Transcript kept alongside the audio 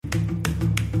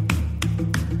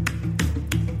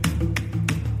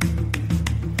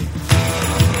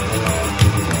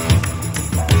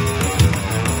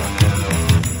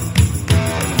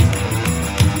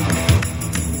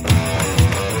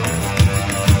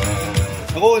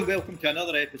Hello and welcome to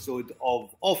another episode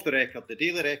of Off the Record, the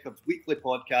Daily Record's weekly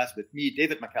podcast with me,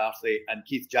 David McCarthy, and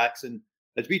Keith Jackson,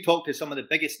 as we talk to some of the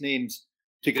biggest names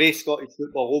to grace Scottish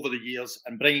football over the years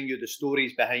and bringing you the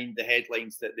stories behind the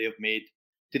headlines that they have made.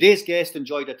 Today's guest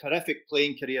enjoyed a terrific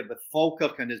playing career with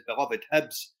Falkirk and his beloved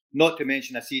Hibs, not to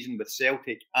mention a season with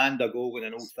Celtic and a goal in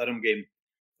an Old Firm game.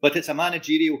 But it's a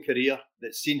managerial career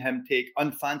that's seen him take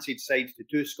unfancied sides to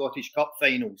 2 Scottish Cup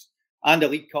finals and a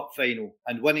League Cup final,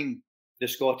 and winning the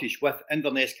Scottish with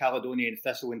Inverness Caledonian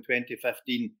Thistle in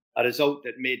 2015, a result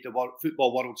that made the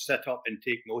football world sit up and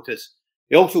take notice.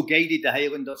 He also guided the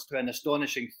Highlanders to an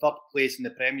astonishing 3rd place in the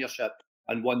Premiership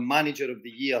and won Manager of the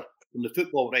Year from the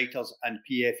Football Writers and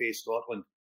PFA Scotland.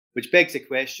 Which begs the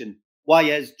question, why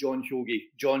is John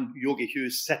Yogi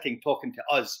Hughes sitting talking to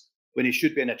us when he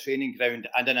should be in a training ground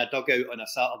and in a dugout on a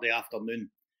Saturday afternoon?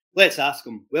 Let's ask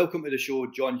him. Welcome to the show,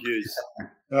 John Hughes.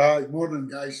 Good morning,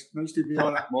 guys. Nice to be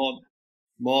on it.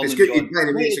 Morning, it's good, John. by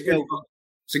the way,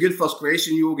 it's a good first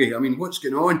question, Yogi. I mean, what's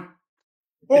going on?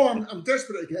 Oh, I'm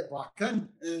desperate to get back in.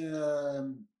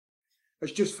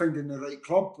 It's just finding the right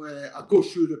club. I go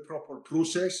through the proper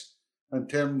process in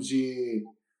terms of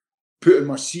putting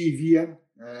my CV in.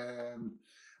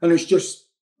 And it's just,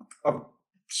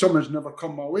 something's never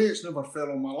come my way. It's never fell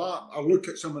on my lap. I look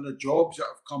at some of the jobs that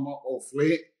have come up off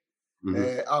late.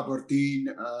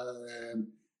 Aberdeen,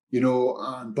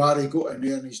 and Barry got in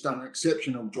there and he's done an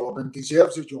exceptional job and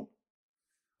deserves a job.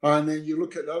 And then you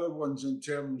look at the other ones in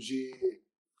terms of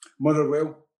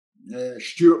Motherwell,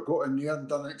 Stuart got in there and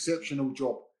done an exceptional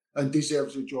job and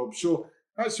deserves a job. So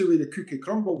that's the way the cookie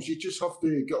crumbles. You just have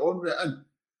to get on with it. And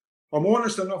I'm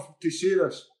honest enough to say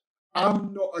this.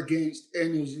 I'm not against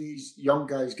any of these young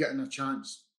guys getting a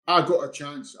chance. I got a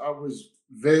chance. I was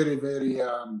very, very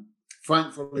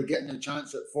thankful for getting a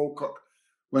chance at Falkirk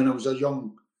when I was a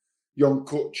young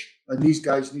coach. And these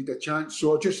guys need a chance.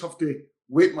 So I just have to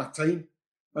wait my time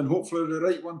and hopefully the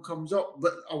right one comes up.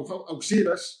 But I'll say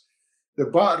this. The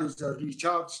batteries are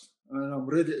recharged and I'm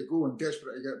ready to go and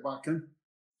desperate to get back in.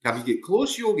 Have you get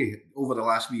close, Yogi, over the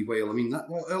last wee while? I mean,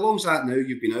 how long's that now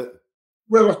you've been out?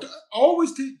 Well, I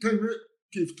always take time out,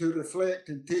 Keith, to reflect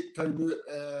and take time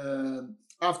out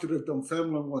after I've done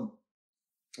Dunfermline one.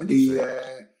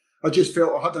 I just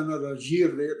felt I had another year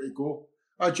there to go.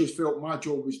 I just felt my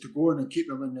job was to go in and keep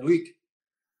them in the league.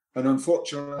 And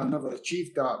unfortunately, I never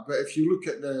achieved that. But if you look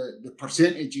at the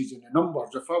percentages and the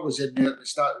numbers, if I was in there at the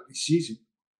start of the season,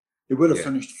 they would have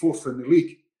finished 4th in the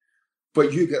league.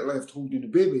 But you get left holding the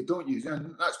baby, don't you?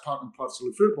 And that's part and parcel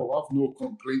of football. I've no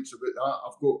complaints about that.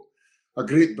 I've got a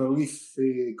great belief,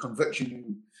 conviction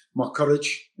in my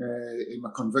courage, in my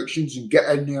convictions, and get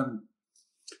in there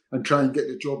and try and get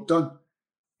the job done.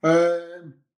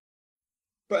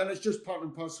 But it's just part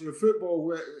and parcel of football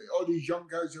where all these young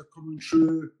guys are coming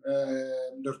through.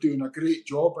 They're doing a great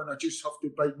job, and I just have to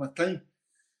bide my time.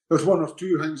 There's one or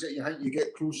two things that you think you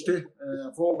get close to.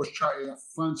 I've always tried to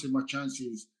fancy my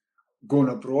chances going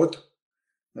abroad.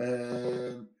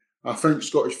 I think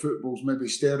Scottish football's maybe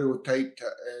stereotyped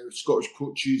Scottish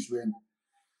coaches when,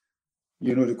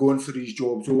 they're going for these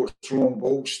jobs, it's long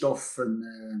ball stuff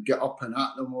and get up and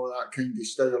at them, all that kind of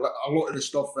style. A lot of the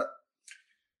stuff that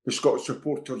the Scottish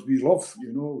supporters we love,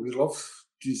 we love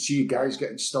to see guys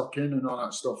getting stuck in and all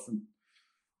that stuff. And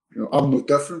I'm no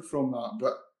different from that,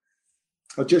 but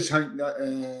I just think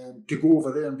that to go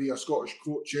over there and be a Scottish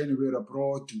coach anywhere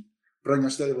abroad and bring a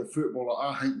style of football that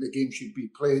I think the game should be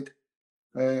played,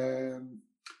 it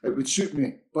would suit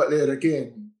me. But there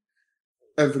again,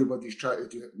 everybody's trying to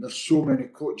do it. And there's so many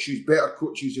coaches, better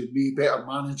coaches than me, better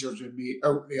managers than me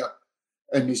out there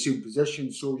in the same position.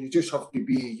 So you just have to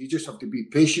be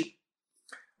patient,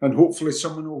 and hopefully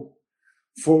someone will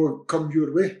come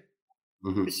your way.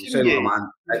 You sound like a man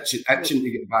itching to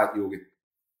get back, Yogi.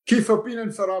 Keith, I've been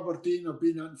in for Aberdeen, I've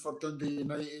been in for Dundee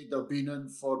United, I've been in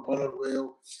for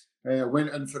Motherwell.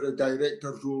 Went in for the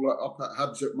director's role up at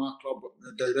Hibs at my club,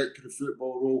 the director of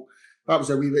football role. That was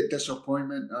a wee bit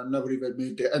disappointment. I never even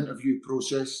made the interview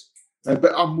process.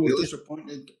 But I'm more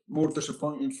disappointed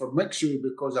for Mixu,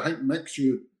 because I think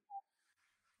Mixu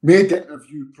made the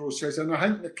interview process, and I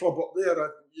think the club up there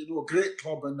are, a great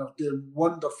club, and they're doing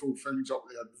wonderful things up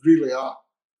there, really are.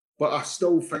 But I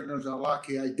still think there's a lack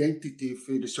of identity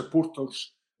for the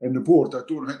supporters and the board. I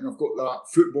don't think they've got that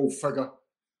football figure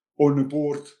on the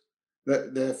board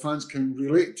that the fans can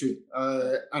relate to.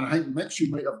 And I think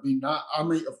Mixu might have been that, I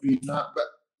might have been that, but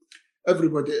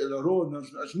everybody to their own.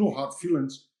 There's no hard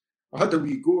feelings. I had a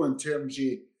wee go in terms of,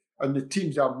 and the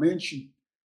teams I've mentioned,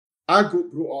 I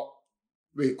got brought up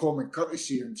with common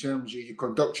courtesy in terms of you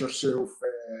conduct yourself,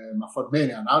 I've had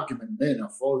many an argument, many a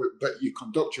fall, but you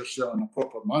conduct yourself in a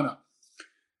proper manner.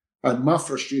 And my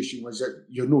frustration was that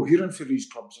you're not hearing for these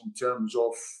clubs in terms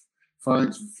of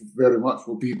fans very much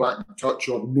will be back in touch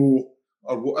or no,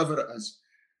 or whatever it is.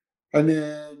 And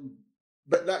then,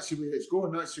 but that's the way it's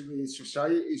going. That's the way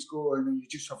society's going, and you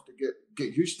just have to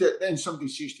get used to it. Then somebody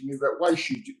says to me, "But why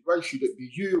should it be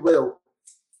you?" Well,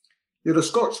 you're a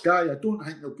Scots guy. I don't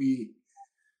think there'll be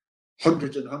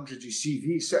hundreds and hundreds of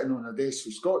CVs sitting on a desk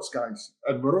for Scots guys,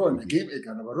 and we're all in the game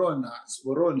together. We're all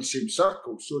in the same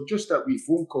circle. So just that wee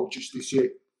phone call, just to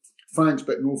say thanks,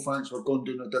 but no thanks. We're going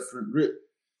down a different route.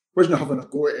 Wasn't having a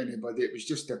go at anybody. It was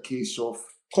just a case of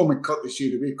common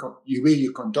courtesy, the way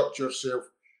you conduct yourself.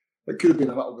 It could have been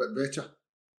a little bit better.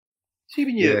 See,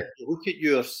 when you look at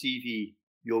your CV,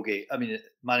 Yogi, I mean,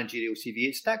 managerial CV,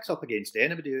 it stacks up against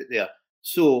anybody out there.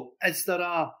 So is there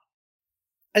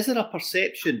a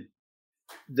perception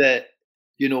that,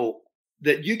 you know,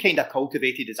 that you kind of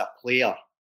cultivated as a player,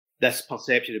 this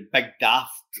perception of big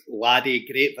daft laddie,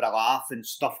 great for a laugh and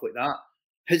stuff like that?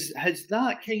 Has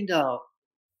that kind of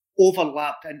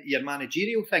overlapped into your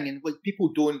managerial thing, and like people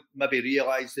don't maybe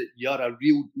realise that you're a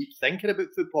real deep thinker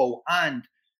about football, and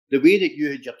the way that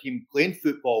you had your team playing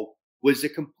football was the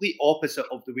complete opposite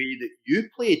of the way that you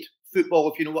played football,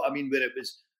 if you know what I mean, where it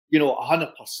was, you know,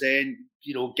 100%,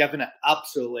 you know, giving it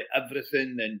absolutely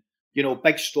everything, and, you know,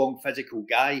 big, strong, physical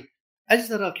guy. Is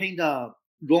there a kind of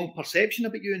wrong perception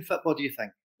about you in football, do you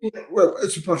think? Well,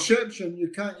 it's a perception.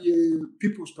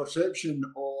 People's perception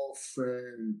of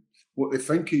what they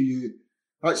think of you,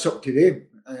 that's up to them.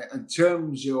 In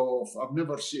terms of, I'll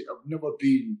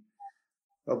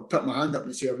put my hand up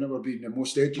and say I've never been the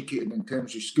most educated in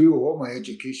terms of school. All my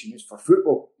education is for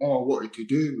football. All I wanted to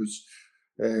do was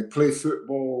play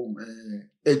football,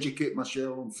 educate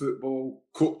myself on football,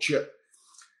 coach it.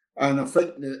 And I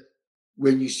think that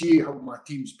when you see how my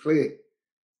teams play,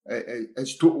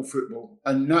 it's total football.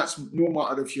 And that's no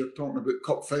matter if you're talking about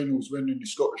cup finals, winning the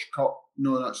Scottish Cup, and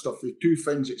all that stuff. The two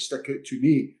things that stick out to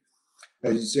me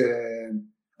is, and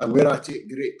where I take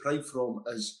great pride from,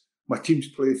 is my teams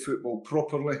play football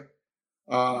properly.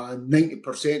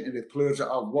 90% of the players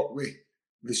that I've worked with,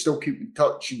 they still keep in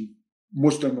touch, and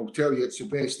most of them will tell you it's the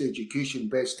best education,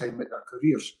 best time at their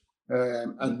careers.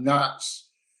 And that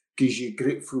gives you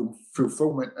great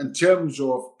fulfilment. In terms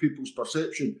of people's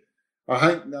perception, I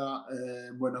think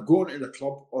that when I go into the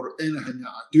club or anything that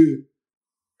I do,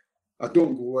 I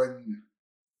don't go in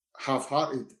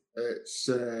half-hearted. It's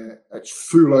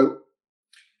full out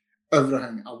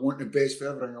everything. I want the best for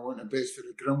everything. I want the best for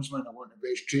the groundsman. I want the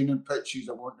best training pitches.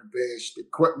 I want the best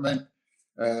equipment.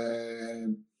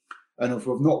 And if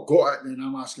we've not got it, then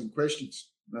I'm asking questions.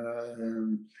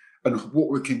 And what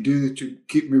we can do to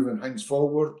keep moving things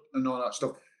forward and all that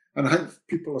stuff. And I think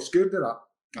people are scared of that.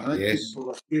 I think people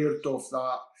are scared of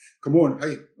that. Come on,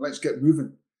 hey, let's get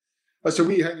moving. That's a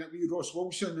wee thing that Ross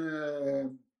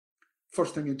Wilson,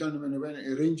 first thing he done when he went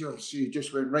into Rangers, he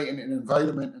just went right into the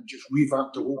environment and just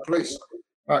revamped the whole place.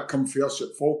 That come for us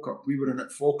at Falkirk. We were in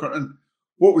at Falkirk, and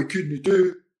what we couldn't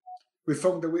do, we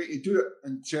found a way to do it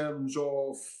in terms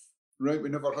of, right, we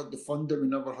never had the funding, we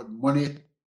never had money.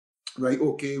 Right,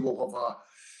 okay, we'll have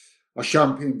a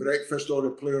champagne breakfast, all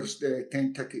the players,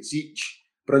 10 tickets each.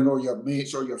 Bring all your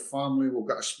mates, all your family. We'll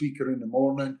get a speaker in the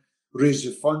morning, raise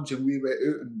the funds, and we went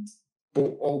out and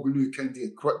bought all the new kind of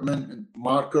equipment and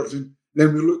markers, and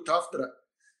then we looked after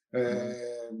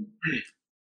it.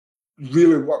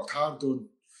 Really worked hard on,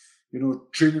 you know,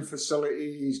 training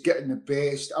facilities, getting the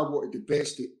best. I wanted the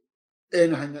best at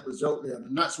anything that was out there,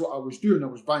 and that's what I was doing. I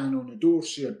was banging on the door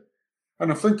saying,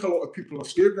 and I think a lot of people are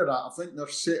scared of that. I think they're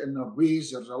set in their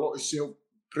ways. There's a lot of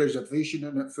self-preservation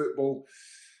in it, football.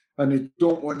 And they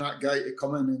don't want that guy to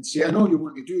come in and say, I know you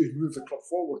want to do is move the club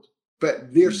forward.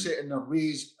 But they're set in their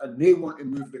ways and they want to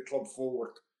move the club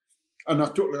forward. And I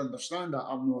totally understand that.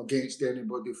 I'm not against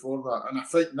anybody for that. And I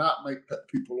think that might put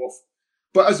people off.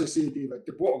 But as I say, David,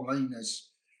 the bottom line is,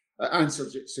 it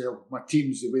answers itself. My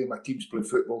team's the way my teams play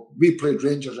football. We played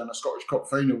Rangers in a Scottish Cup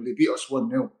final. They beat us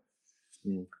 1-0.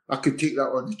 I could take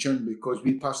that on the chin because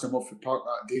we passed them off the park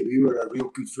that day. We were a real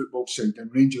good football side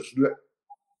and Rangers knew it.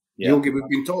 Yeah. Yogi, we've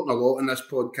been talking a lot in this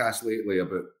podcast lately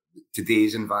about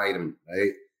today's environment,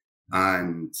 right?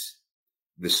 And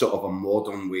the sort of a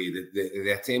modern way,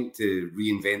 the attempt to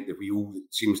reinvent the wheel that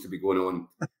seems to be going on.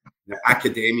 The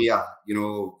academia, you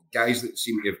know, guys that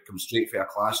seem to have come straight from a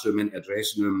classroom into a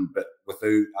dressing room, but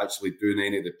without actually doing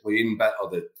any of the playing bit or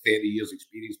the 30 years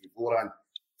experience beforehand.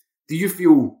 Do you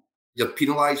feel you're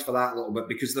penalised for that a little bit?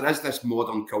 Because there is this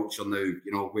modern culture now, you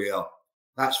know, where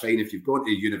that's fine if you've gone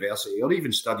to university or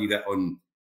even studied it on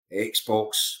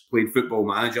Xbox, played Football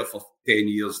Manager for 10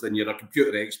 years, then you're a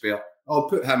computer expert. I'll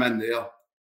put him in there.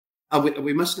 Are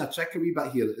we missing a trick a wee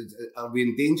bit here? Are we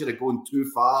in danger of going too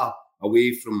far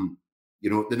away from,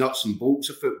 the nuts and bolts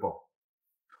of football?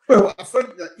 Well, I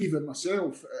think that even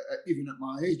myself, even at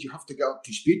my age, you have to get up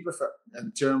to speed with it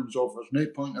in terms of there's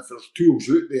no point if there's tools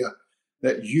out there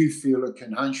that you feel it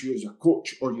can enhance you as a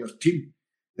coach or your team,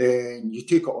 then you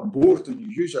take it on board and you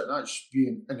use it. That's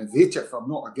being innovative. I'm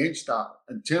not against that.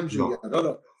 In terms of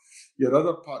your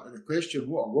other part of the question,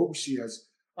 what I will say is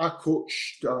I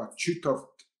coached, tutored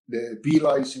the B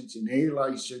licence and A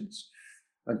licence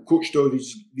and coached all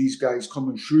these guys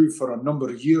coming through for a number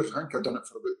of years. I think I've done it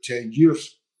for about 10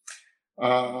 years.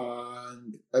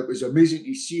 And it was amazing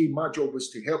to see. My job was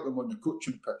to help them on the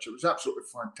coaching pitch. It was absolutely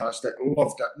fantastic.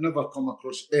 Loved it. Never come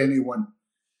across anyone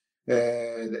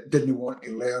that didn't want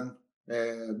to learn.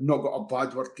 Not got a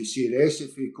bad word to say. The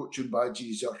SFA coaching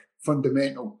badges are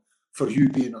fundamental for you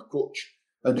being a coach.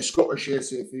 And the Scottish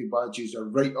SFA badges are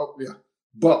right up there.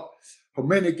 But how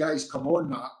many guys come on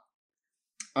that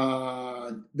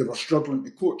and they were struggling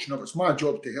to coach? Now, it's my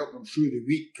job to help them through the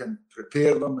week and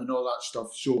prepare them and all that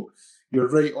stuff. So you're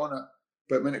right on it.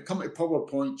 But when it comes to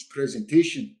PowerPoint's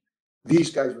presentation, these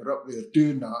guys were up there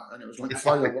doing that, and it was like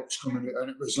fireworks coming out, and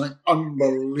it was like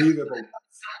unbelievable.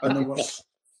 And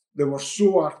they were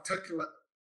so articulate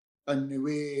in the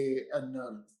way,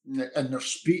 in their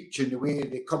speech and the way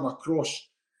they come across.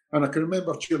 And I can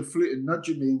remember Jim Fleeton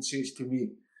nudging me and says to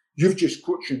me, "You've just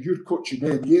coached and you're coaching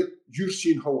them. You're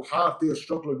seeing how hard they're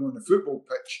struggling on the football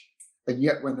pitch, and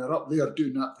yet when they're up there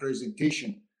doing that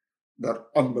presentation, they're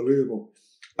unbelievable."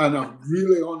 And I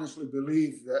really honestly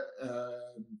believe that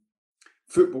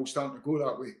football's starting to go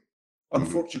that way,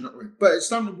 unfortunately. But it's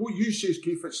starting to, what you say,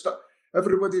 Keith,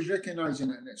 everybody's recognising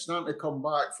it, and it's starting to come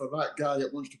back for that guy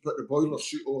that wants to put the boiler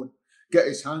suit on, get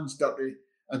his hands dirty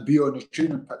and be on his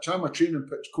training pitch. I'm a training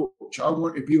pitch coach. I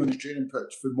want to be on the training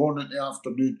pitch from morning to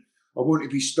afternoon. I want to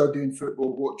be studying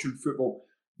football, watching football.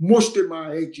 Most of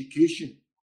my education,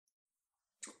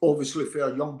 obviously for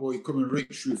a young boy coming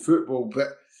right through football,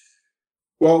 but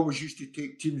we always used to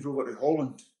take teams over to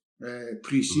Holland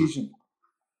pre-season.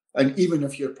 And even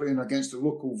if you're playing against a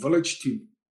local village team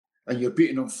and you're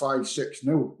beating them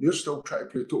 5-6-0, you're still trying to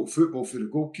play total football for the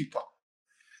goalkeeper.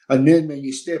 And then when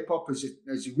you step up as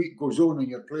the week goes on and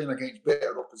you're playing against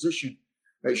better opposition,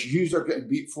 it's you are getting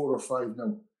beat 4 or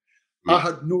 5-0. I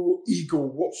had no ego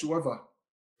whatsoever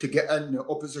to get in the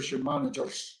opposition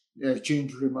manager's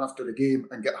change room after the game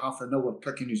and get half an hour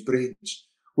picking his brains.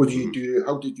 What do you do?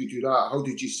 How did you do that? How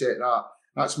did you set that?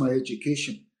 That's my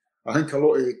education. I think a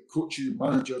lot of coaches and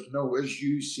managers now, as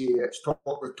you say, it's talk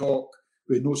the talk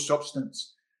with no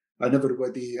substance. And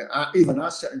everybody, even I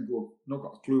sit and go, not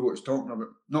got a clue what it's talking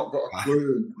about, not got a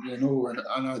clue,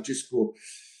 and I just go,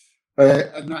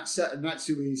 and that's it, and that's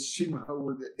the way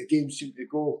how the game seemed to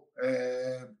go.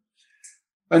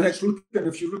 And it's looking,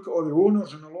 if you look at all the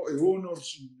owners, and a lot of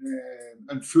owners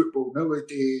in football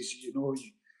nowadays,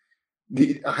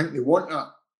 I think they want that.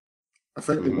 I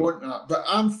think they want that. But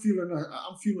I'm feeling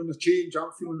a change.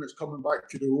 I'm feeling it's coming back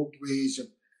to the old ways, and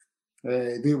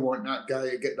they want that guy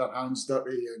to get their hands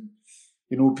dirty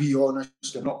and be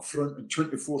honest and upfront and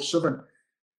 24/7.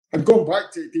 And going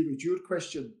back to David, your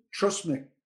question, trust me,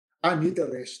 I need a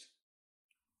rest.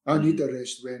 I need a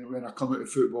rest when I come out of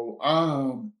football.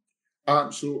 I'm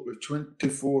absolutely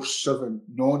 24/7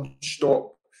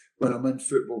 non-stop when I'm in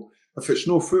football. If it's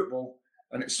no football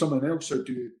and it's something else I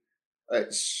do,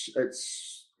 it's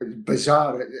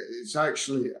bizarre. It's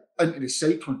actually into the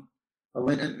cycling. I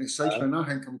went into the cycling. I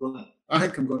think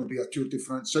I'm going to be a Tour de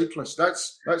France cyclist.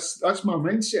 That's my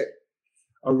mindset.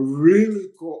 I really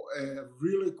got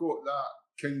that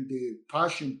kind of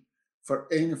passion for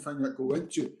anything I go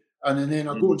into, and then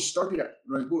I go and study it.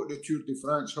 Right, go to the Tour de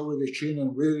France. How are they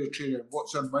training? Where are they training?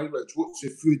 What's their mileage? What's the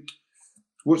food?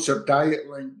 What's their diet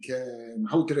like?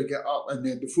 How did I get up? And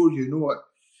then before you know it,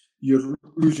 you're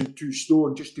losing 2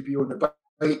 stone just to be on the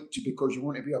bike because you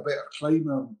want to be a better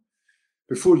climber.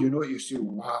 Before you know it, you say,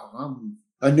 wow,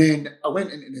 And then I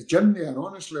went into the gym there, and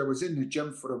honestly, I was in the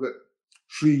gym for about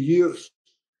 3 years.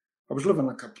 I was living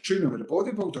like a trainer with the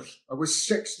bodybuilders. I was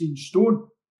 16 stone.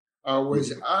 I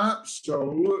was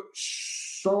absolute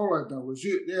solid. I was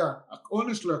out there.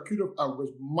 Honestly, I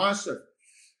was massive.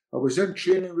 I was in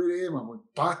training with him. I was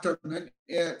battering into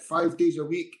it 5 days a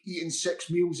week, eating 6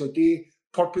 meals a day,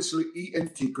 purposely eating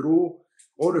to grow,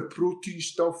 all the protein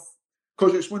stuff.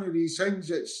 Because it's one of these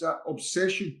things, it's that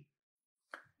obsession.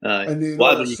 And then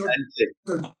whatever you get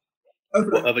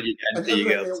into, you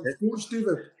get else goes,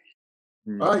 David.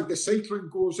 Aye, the cycling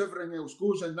goes, everything else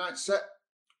goes, and that's it.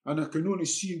 And I can only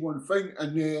see one thing.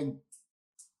 And then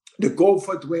the golf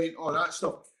had went, all that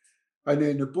stuff. And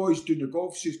then the boys doing the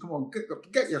golf says, come on,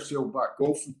 get yourself back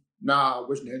golfing. Nah, I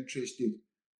wasn't interested.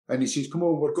 And he says, come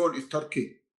on, we're going to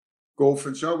Turkey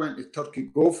golfing. So I went to Turkey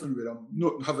golfing with him,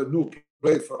 having no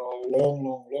play for a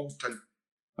long time.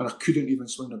 And I couldn't even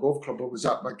swing the golf club. I was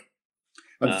that big.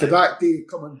 And for that day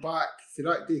coming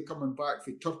back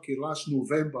from Turkey last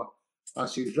November, I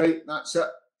said, right, that's it.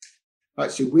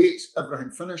 That's the weights,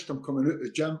 everything finished. I'm coming out of the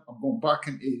gym. I'm going back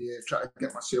into trying to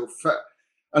get myself fit.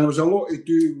 And it was a lot to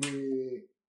do with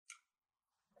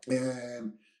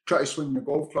trying to swing the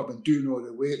golf club and doing all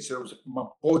the weights. My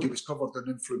body was covered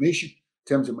in inflammation in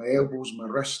terms of my elbows, my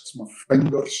wrists, my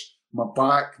fingers, my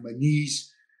back, my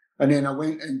knees. And then I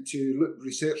went into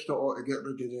researched it all to get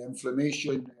rid of the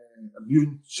inflammation,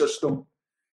 immune system,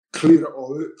 clear it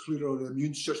all out, clear all the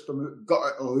immune system out, got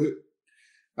it all out,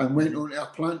 and went on to a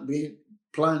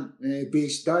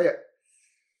plant-based diet.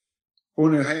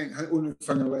 Only thing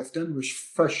I left in was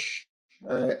fish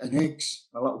and eggs,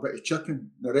 a little bit of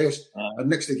chicken, the rest. And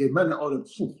next thing I minute,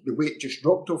 the weight just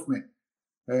dropped off me.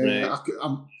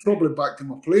 I'm probably back to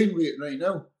my playing weight right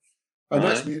now. And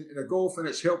that's me into the golf, and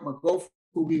it's helped my golf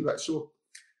a wee bit. So,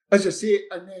 as I say,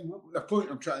 and then the point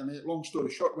I'm trying to make, long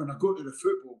story short, when I go to the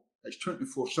football, it's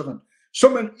 24/7.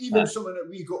 Someone that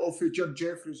we got off of Jim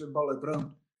Jeffries and Billy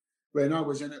Brown, when I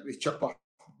was in it with Chipper,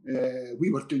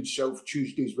 we were doing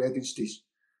Tuesdays, Wednesdays,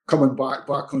 coming back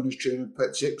on the training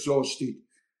pits, exhausted.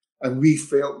 And we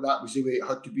felt that was the way it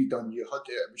had to be done. It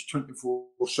was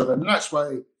 24/7. And that's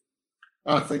why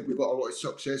I think we got a lot of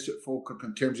success at Falkirk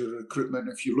in terms of recruitment.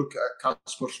 If you look at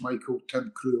Casper Schmeichel,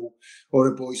 Tim Krul, or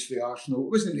the boys for Arsenal,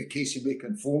 it wasn't a case of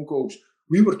making phone calls.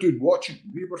 We were doing watching.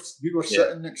 We were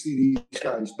sitting next to these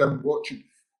guys, down watching.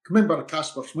 Remember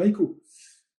Casper Schmeichel?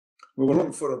 We were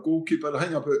looking for a goalkeeper. The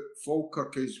thing about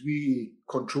Falkirk is we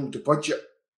controlled the budget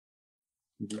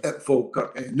at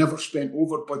Falkirk and never spent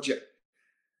over budget.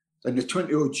 In the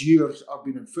 20 odd years I've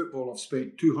been in football, I've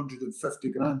spent 250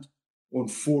 grand on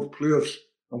 4 players.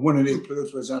 And one of the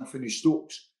players was Anthony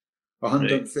Stokes,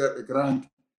 130 grand.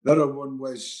 The other one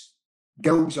was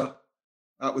Gilzer.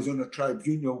 That was on a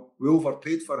tribunal. We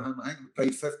overpaid for him. I think we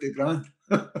paid 50 grand.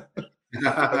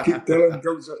 I keep telling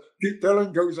Gilzer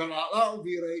that'll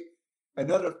be right.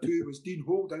 Another 2 was Dean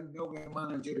Holding, the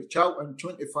manager of Charlton,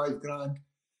 25 grand.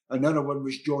 Another one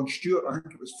was John Stewart, I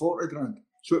think it was 40 grand.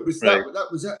 So it was that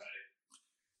was it.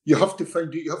 You have to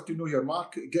find it, you have to know your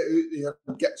market, get out there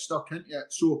and get stuck into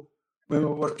it. So when we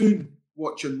were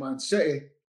watching Man City,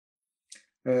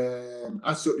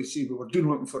 I sort of see we were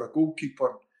looking for a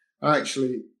goalkeeper. I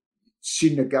actually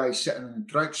seen the guy sitting in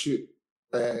a tracksuit.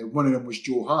 One of them was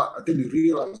Joe Hart. I didn't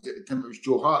realise at the time it was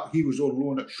Joe Hart. He was on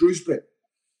loan at Shrewsbury.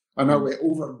 And I went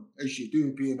over, as you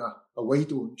do, being a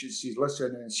wido, and just says,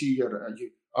 listen, and see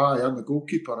I'm the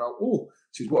goalkeeper.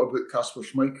 Says, what about Casper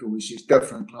Schmeichel? He says,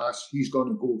 different class. He's going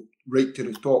to go right to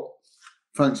the top.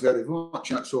 Thanks very much.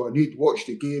 That's all I need. Watch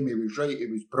the game. He was right. He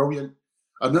was brilliant.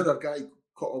 Another guy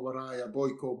caught our eye, a boy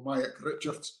called Mike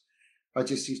Richards. I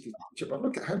just says to Chipper,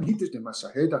 look at him. He doesn't miss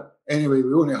a header. Anyway,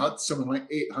 we only had something like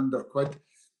 800 quid.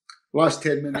 Last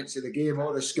 10 minutes of the game,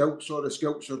 all the scouts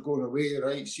are going away,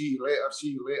 right? See you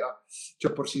later.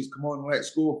 Chipper says, come on,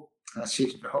 let's go. I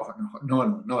says,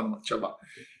 no, Chipper.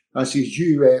 I says,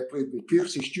 you played with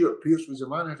Pearce. Stuart Pearce was the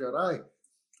manager, aye.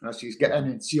 I says, get in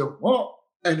and see him. What?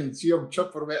 In and see him.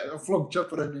 I flung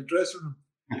Chipper in the dressing room.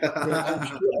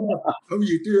 How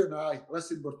you doing? Aye.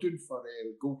 Listen, we're doing for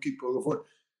goalkeeper.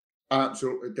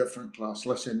 Absolutely different class.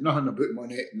 Listen, nothing about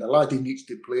money. The laddie needs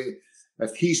to play.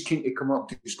 If he's keen to come up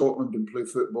to Scotland and play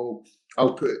football,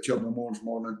 I'll put it to him the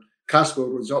morning. Casper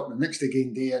was up the next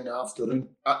again day in the afternoon,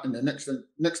 and the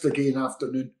next again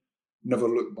afternoon, never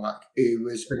looked back. He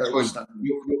was outstanding.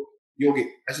 Yogi,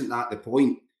 isn't that the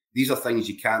point? These are things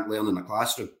you can't learn in a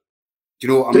classroom. Do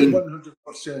you know what I mean?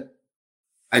 100%.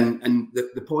 And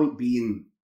the point being,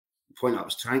 the point I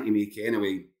was trying to make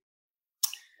anyway,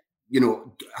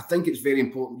 I think it's very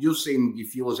important. You're saying you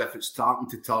feel as if it's starting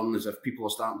to turn, as if people are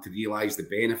starting to realise the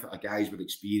benefit of guys with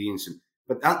experience.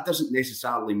 But that doesn't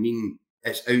necessarily mean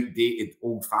it's outdated,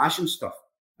 old-fashioned stuff.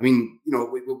 I mean,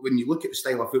 when you look at the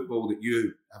style of football that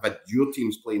you have had your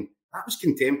teams playing, that was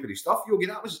contemporary stuff, Yogi.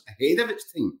 That was ahead of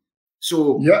its time.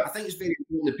 So I think it's very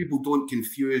important that people don't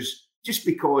confuse just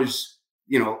because,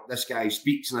 this guy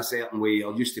speaks in a certain way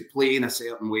or used to play in a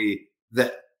certain way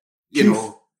that,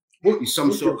 he's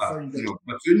some sort of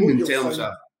buffoon in terms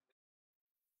of...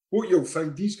 What you'll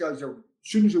find, these guys are, as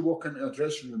soon as they walk into a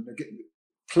dressing room, they get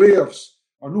players.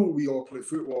 I know we all play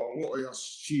football. A lot of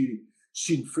us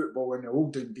seen football in the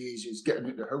olden days is getting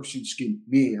into the housing scheme.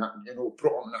 Me,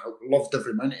 brought on that, loved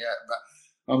every minute of it,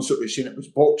 but I'm sort of saying it was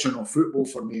boxing or football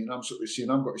for me, and I'm sort of saying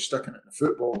I'm going to stick in it in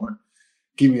football. And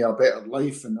give me a better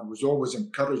life, and I was always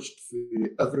encouraged for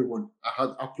everyone.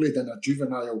 I played in a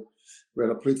juvenile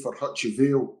where I played for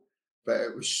Beale, but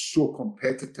it was so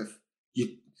competitive.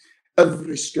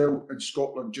 Every scout in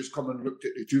Scotland just come and looked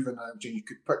at the juveniles, and you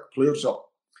could pick players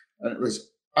up, and it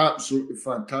was absolutely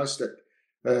fantastic.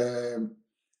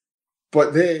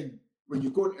 But then when you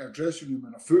go into a dressing room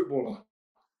and a footballer,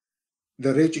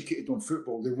 they're educated on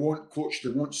football. They want coached, they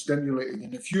want stimulated.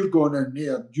 And if you're going in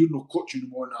there and you're not coaching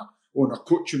them on a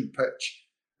coaching pitch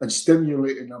and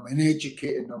stimulating them and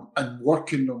educating them and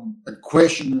working them and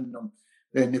questioning them,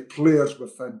 then the players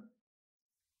within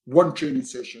one training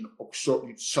session will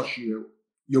suss you out.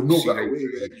 You'll not get away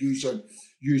with it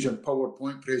using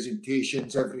PowerPoint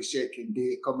presentations every second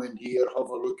day. Come in here, have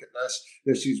a look at this.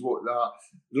 This is what that.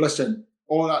 Listen,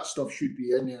 all that stuff should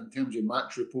be in there in terms of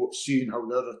match reports, seeing how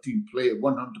the other team play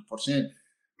 100%.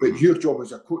 But your job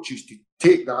as a coach is to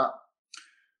take that,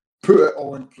 put it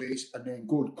all in place, and then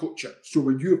go and coach it. So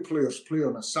when your players play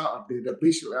on a Saturday, they're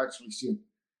basically actually saying,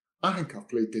 I think I've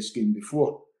played this game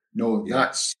before. No,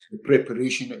 that's the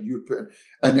preparation that you put in.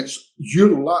 And it's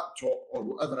your laptop or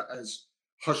whatever it is,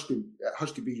 it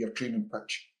has to be your training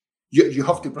pitch. You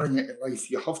have to bring it to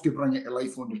life. You have to bring it to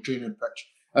life on the training pitch.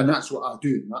 And that's what I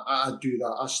do. I do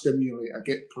that. I stimulate. I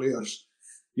get players,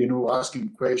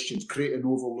 asking questions, creating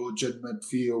overloads in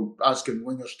midfield, asking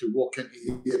wingers to walk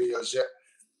into areas that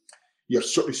you're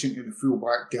sort of saying to the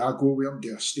fullback, do I go with him?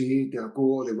 Do I stay? Do I go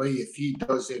all the way? If he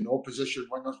does, then opposition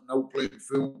wingers now playing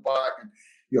fullback, and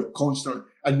you're constantly,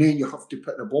 and then you have to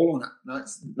put the ball on it.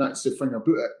 That's the thing about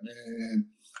it.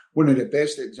 One of the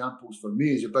best examples for me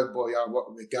is a big boy I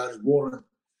worked with, Gary Warren,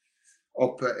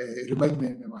 up at, remind me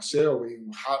of myself,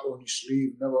 hat on his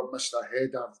sleeve, never missed a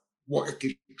header, wanted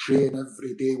to train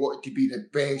every day, wanted to be the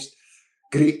best,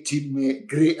 great teammate,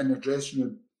 great in the dressing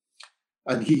room.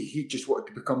 And he just wanted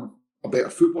to become a better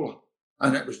footballer.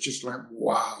 And it was just like,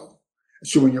 wow.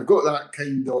 So when you've got that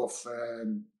kind of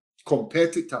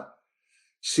competitor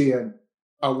saying,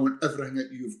 I want everything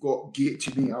that you've got, get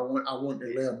to me, I want to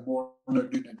learn more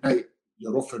noon and night,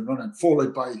 you're off and running,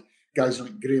 followed by guys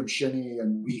like Graham Shinney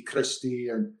and Wee Christie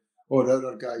and all the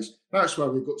other guys. That's why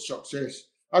we got success.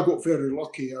 I got very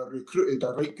lucky. I recruited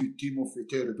a right good team off the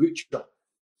Terry Butcher,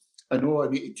 and all I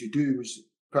needed to do was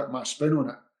put my spin on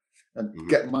it and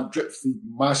get my drip feed,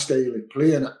 my style of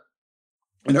playing it.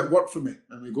 And it worked for me,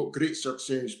 and we got great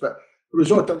success. But it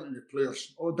was all down to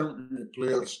the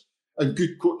players, and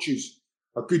good coaches.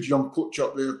 A good young coach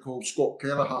up there called Scott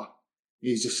Kelleher.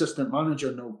 He's assistant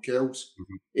manager now, Kells.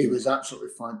 He was absolutely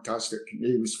fantastic.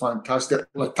 He was fantastic.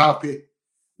 Latapi,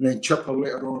 and then Chipper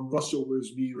later on. Russell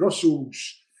was me. Russell's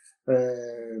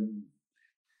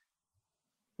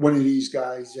one of these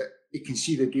guys that he can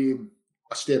see the game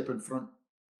a step in front.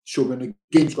 So when the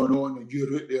game's going on and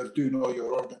you're out there doing all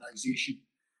your organisation,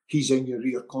 he's in your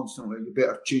ear constantly. You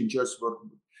better change this, or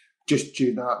just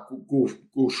do that.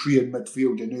 Go free in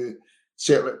midfield and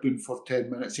settle it down for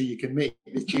 10 minutes, and you can make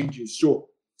the changes. So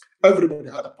everybody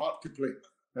had a part to play.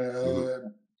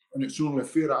 And it's only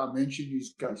fair that I mention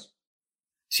these guys.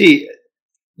 See,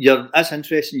 that's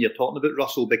interesting you're talking about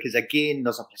Russell, because again,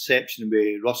 there's a perception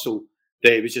with Russell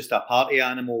that he was just a party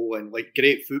animal and like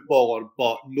great footballer,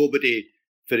 but nobody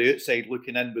for the outside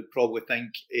looking in would probably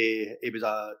think he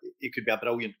could be a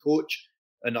brilliant coach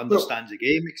and understands the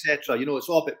game, etc. It's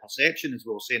all about perception, as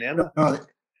we were saying earlier.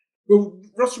 Well,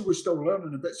 Russell was still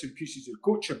learning the bits and pieces of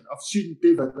coaching. I've seen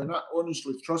David, and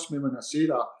honestly, trust me when I say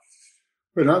that,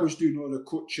 when I was doing all the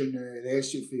coaching, the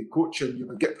SFA coaching, you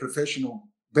would get professional,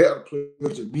 better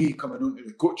players than me coming onto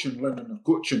the coaching, learning the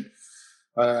coaching.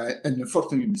 And the first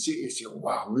thing you would say is,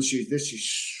 wow, this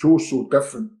is so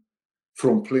different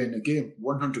from playing the game,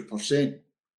 100%.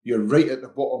 You're right at the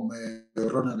bottom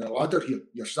running the ladder here.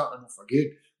 You're starting off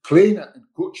again. Playing it and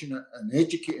coaching it and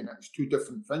educating it is two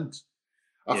different things.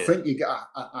 I think you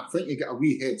get a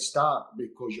wee head start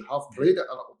because you have played it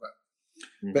a little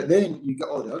bit. But then you get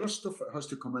all the other stuff that has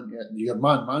to come into it. Your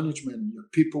man management, your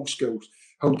people skills.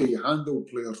 How do you handle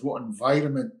players? What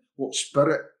environment, what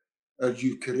spirit are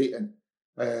you creating?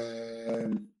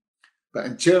 But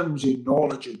in terms of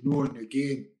knowledge and knowing the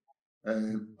game,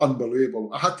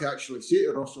 unbelievable. I had to actually say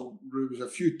to Russell, there was a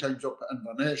few times up at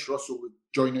Inverness, Russell would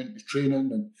join into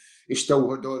training and he still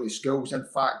had all his skills. In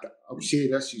fact, I would say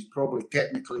this, he's probably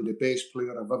technically the best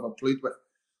player I've ever played with,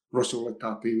 Russell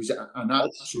Latapi. He was an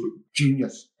absolute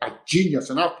genius,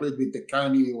 And I've played with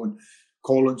DeCanio and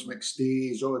Collins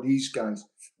McStays, all these guys.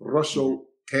 Russell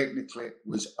technically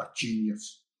was a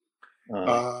genius.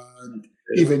 But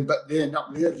then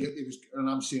up there, and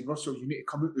I'm saying, Russell, you need to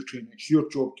come out the training. It's your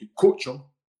job to coach them,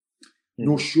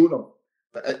 no show them.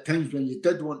 But at times when you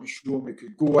did want to show them, you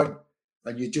could go in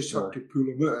and you just have to pull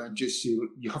them out and just say,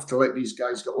 you have to let these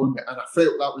guys get on it. And I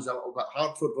felt that was a little bit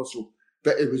hard for Russell,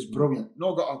 but it was brilliant.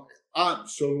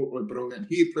 Absolutely brilliant.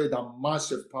 He played a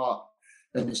massive part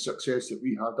in the success that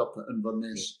we had up at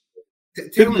Inverness.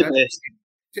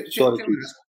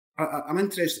 I'm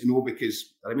interested to know,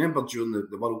 because I remember during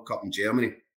the World Cup in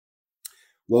Germany,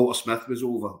 Walter Smith was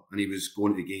over and he was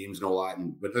going to the games and all that,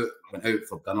 and went out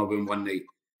for dinner with him one night.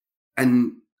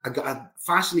 And I got a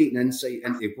fascinating insight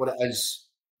into what it is.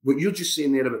 What you're just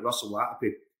saying there about Russell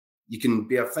Latapy, you can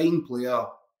be a fine player,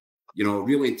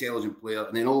 really intelligent player,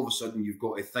 and then all of a sudden you've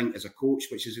got to think as a coach,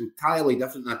 which is entirely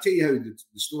different. And I'll tell you how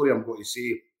the story I'm going to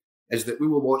say is that we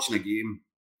were watching a game,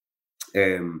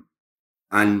 and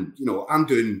I'm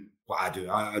doing what I do.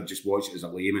 I just watch it as a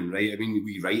layman, right? I mean,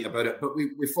 we write about it, but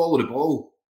we follow the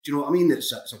ball. Do you know what I mean?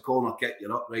 It's a corner kick,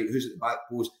 you're up, right? Who's at the back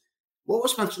post? Walter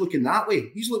Smith's looking that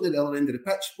way. He's looking at the other end of the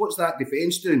pitch. What's that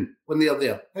defence doing when they're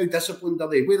there? How disciplined are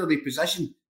they? Where are they positioned?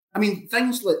 I mean,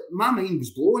 things like, my mind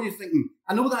was blown. You're thinking,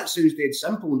 I know that sounds dead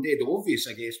simple and dead obvious,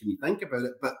 I guess, when you think about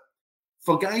it, but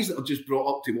for guys that are just brought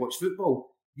up to watch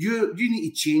football, you need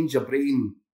to change your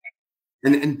brain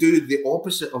and do the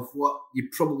opposite of what you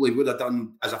probably would have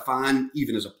done as a fan,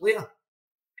 even as a player.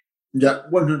 Yeah,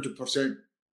 100%.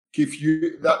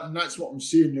 Keith, that's what I'm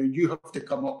saying now. You have to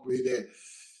come up with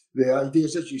the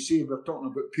ideas, as you say. We're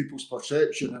talking about people's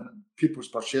perception, and people's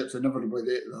perception, everybody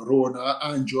their own.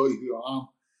 I enjoy who I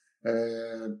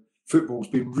am. Football's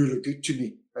been really good to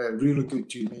me.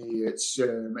 It's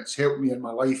helped me in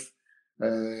my life.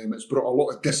 It's brought a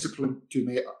lot of discipline to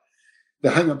me.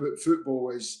 The thing about football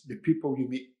is the people you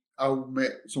meet. I've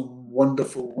met some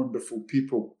wonderful, wonderful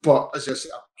people. But as I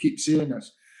keep saying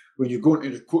this, when you go into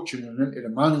the coaching and into the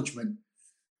management,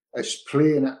 it's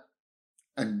playing it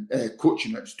and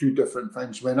coaching. It's two different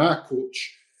things. When I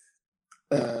coach,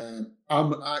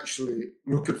 I'm actually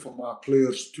looking for my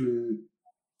players to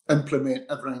implement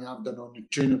everything I've done on the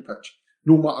training pitch,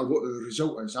 no matter what the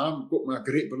result is. I've got my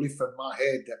great belief in my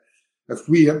head that if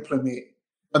we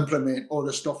implement all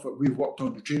the stuff that we've worked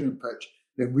on the training pitch,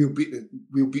 then we'll beat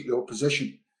the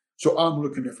opposition. So I'm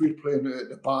looking, if we're playing at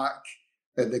the back,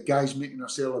 the guys making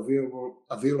ourselves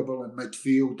available in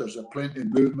midfield, there's a plenty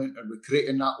of movement and we're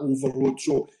creating that overload.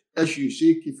 So as you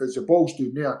say, Keith, as the ball's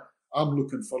down there, I'm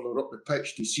looking further up the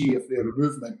pitch to see if their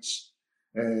movement's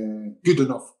good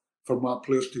enough for my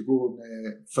players to go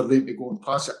and for them to go and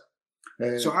pass it.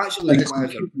 So actually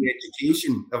requires the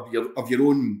education of your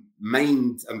own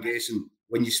mind, I'm guessing.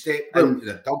 When you step into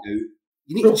the dugout, you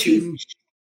need to change.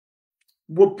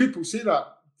 Well, people say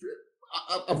that.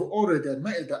 I've already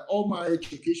admitted that all my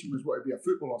education was what to be a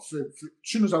footballer. As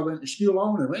soon as I went to school, I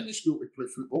only went to school to play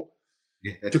football.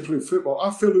 Yeah. To play football,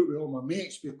 I fell out with all my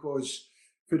mates because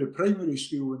for the primary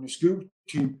school and the school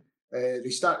team, they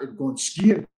started going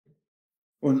skiing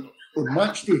on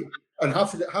match day, and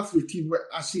half the team went.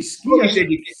 I say skiing. You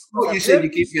said you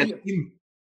gave me a team.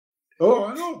 Oh,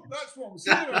 I know. That's what I'm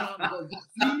saying. I'm going,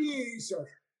 Jesus.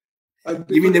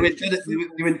 You mean they went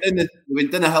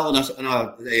down a hill on a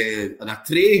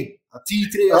tray, a tea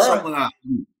tray or something like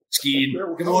that? Skiing.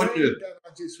 Well, come on, dude.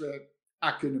 I just went,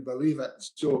 I couldn't believe it.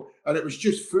 So, and it was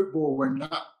just football, when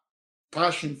that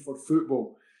passion for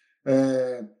football,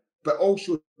 but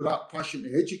also that passion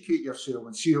to educate yourself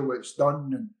and see how it's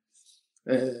done,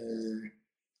 and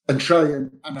try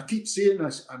and I keep saying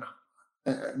this, and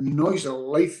it annoys the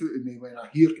life out of me when I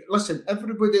hear. Listen,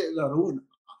 everybody at their own.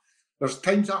 There's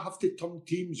times I have to turn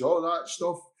teams, all that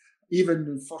stuff.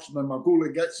 Even when my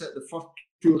goalie gets it, the first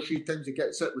 2 or 3 times he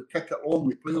gets it, we kick it on,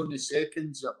 we play on the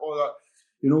seconds, all that,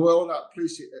 all that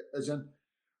place it is in.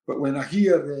 But when I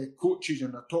hear the coaches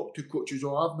and I talk to coaches,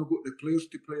 I've not got the players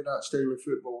to play that style of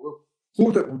football. Well,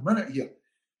 hold it 1 minute here.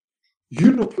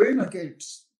 You're not playing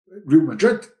against Real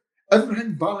Madrid.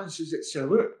 Everything balances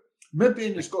itself out. Maybe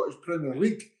in the Scottish Premier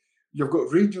League, you've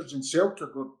got Rangers and Celtic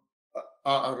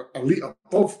are a league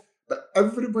above. But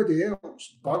everybody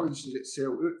else balances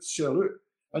itself out.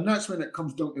 And that's when it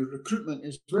comes down to recruitment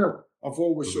as well. I've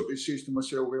always sort of said to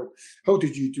myself, well, how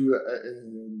did you do it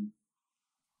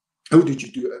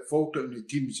at Falkirk, the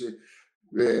teams you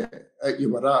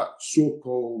were at,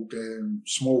 so-called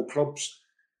small clubs?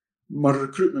 My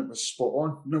recruitment was spot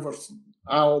on.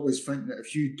 I always think that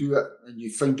if you do it and you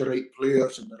find the right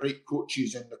players and the right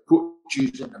coaches and the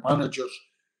managers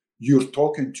you're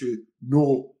talking to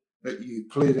know that you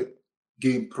play the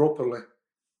game properly,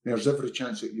 there's every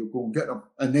chance that you'll go and get them.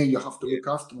 And then you have to look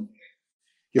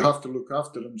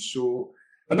after them. So,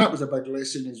 and that was a big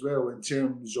lesson as well in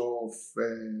terms of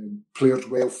players'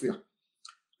 welfare.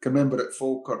 I can remember at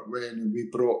Falkirk when we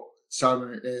brought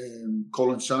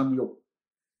Colin Samuel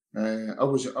I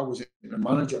wasn't the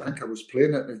manager. I think I was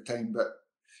playing at the time, but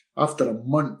after a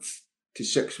month to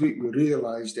 6 weeks, we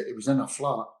realised that he was in a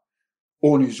flat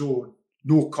on his own,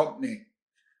 no company,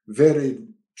 very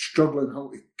struggling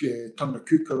how to turn the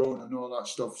cooker on and all that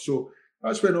stuff. So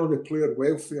that's when all the player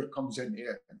welfare comes into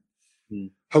it.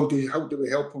 How do we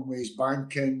help him with his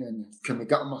banking, and can we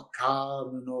get him a car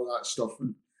and all that stuff?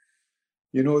 And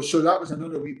so that was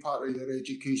another wee part of your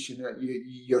education, that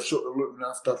you're sort of looking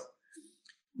after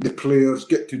the players,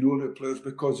 get to know the players,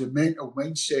 because the mental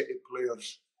mindset of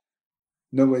players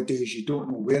nowadays, you don't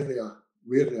know where they are.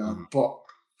 But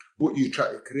what you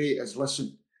try to create is,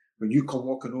 listen, when you come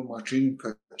walking on my training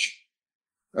pitch,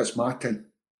 that's my time.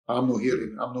 I'm not here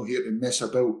to mess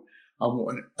about. I'm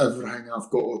wanting everything I've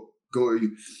got to go to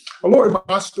you. A lot of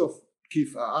my stuff,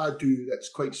 Keith, I do that's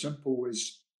quite simple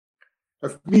is,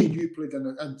 if me and you played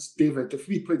and David, if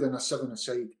we played in a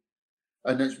 7-a-side,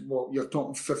 and it's what you're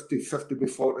talking 50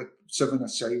 before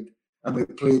 7-a-side, and we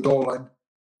played all in,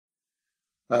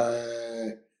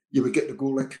 you would get the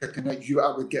goalie kicking it,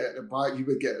 I would get at the back, you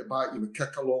would get at the back, you would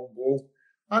kick a long ball.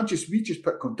 We just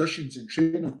put conditions in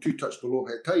training 2 touch below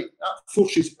head height. That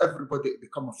forces everybody to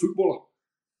become a footballer.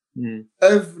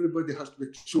 Everybody has to be.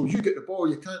 So you get the ball,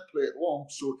 you can't play it long,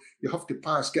 so you have to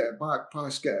pass, get it back,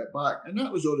 and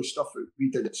that was all the stuff that we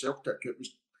did at Celtic. It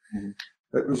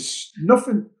was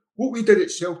nothing. What we did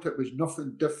at Celtic was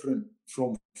nothing different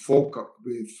from Falkirk,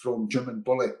 from Jim and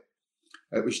Bully.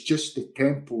 It was just the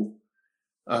tempo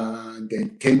and the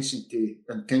intensity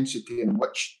in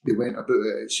which they went about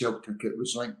it at Celtic. It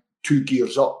was like 2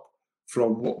 gears up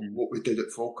from what we did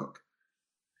at Falkirk.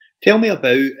 Tell me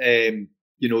about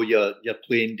your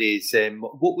playing days.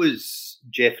 What was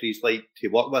Jeffries like to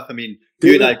work with? I mean,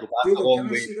 you and I go back a long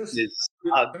way.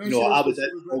 I was at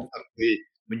Falkirk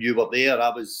when you were there. I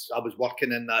was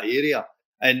working in that area,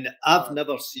 and I've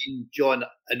never seen, John,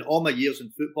 in all my years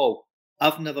in football,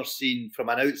 I've never seen, from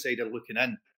an outsider looking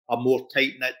in, a more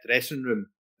tight-knit dressing room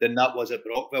than that was at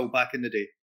Brockville back in the day.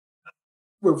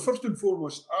 Well, first and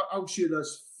foremost, I'll say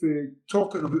this, for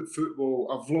talking about football,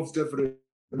 I've loved every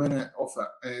minute of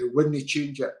it. When they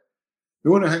change it,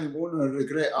 the only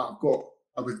regret I've got,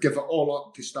 I would give it all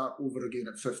up to start over again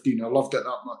at 15. I loved it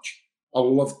that much. I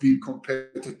loved being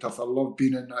competitive. I loved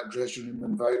being in that dressing room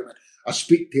environment. I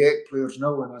speak to ex-players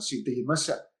now and I say, do you miss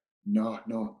it? No.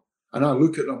 And I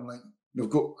look at them like, they'll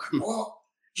go, what?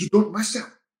 You don't miss it?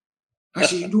 I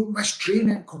say, you don't miss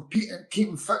training, competing,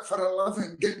 keeping fit for a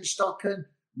living, getting stuck in?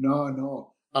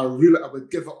 No. I would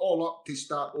give it all up to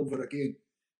start over again.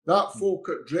 That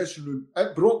Falkirk dressing room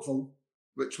at Brockville,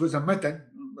 which was a midden,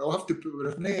 we'll have to put it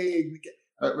was a midden,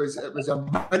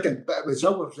 but it was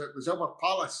our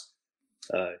palace.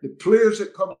 The players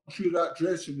that come through that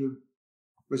dressing room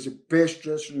was the best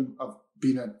dressing room I've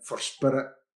been in, for spirit,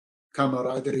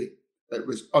 camaraderie. It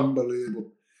was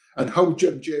unbelievable. And how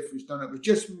Jim Jeffries done it. We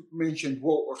just mentioned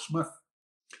Walter Smith.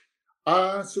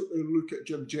 I sort of look at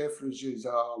Jim Jeffries as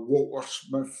a Walter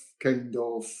Smith kind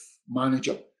of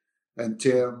manager, in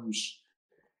terms,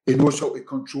 he knows how to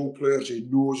control players, he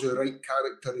knows the right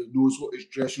character, he knows what his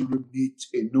dressing room needs,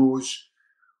 he knows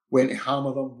when to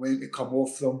hammer them, when to come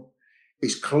off them.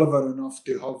 He's clever enough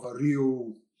to have a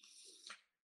real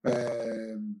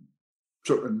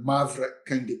sort of maverick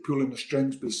kind of pulling the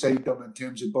strings beside him, in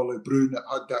terms of Billy Brown, that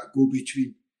had that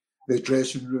go-between the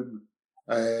dressing room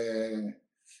and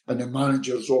the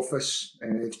manager's office.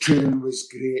 The training was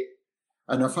great.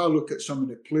 And if I look at some of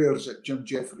the players that Jim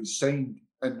Jeffries signed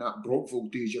in that Brockville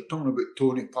days, you're talking about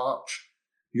Tony Parch,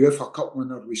 UEFA Cup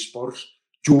winner with Spurs,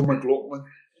 Joe McLaughlin,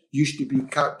 used to be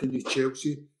captain of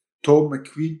Chelsea, Tom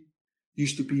McQueen,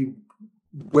 used to be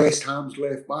West Ham's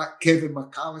left back, Kevin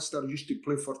McAllister used to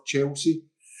play for Chelsea,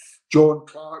 John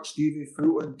Clark, Stevie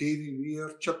Fulton, Davy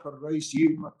Weir, Chipper Rice,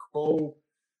 Ian McCall.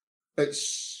 It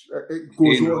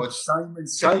goes on.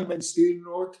 Simon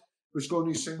Steinrod was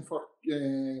going to sing for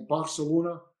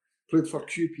Barcelona, played for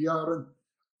QPR, and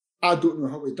I don't know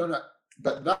how he done it,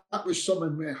 but that was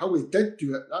something, how he did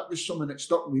do it, that was something that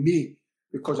stuck with me,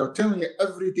 because I'm telling you,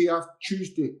 every day after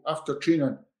Tuesday after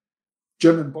training,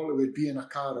 Jim and Bully would be in a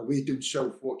car away down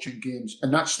south watching games,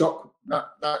 and that stuck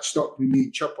with me,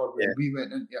 Chipper, when we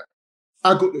went into it.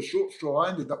 I got the short straw, I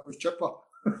ended up with Chipper.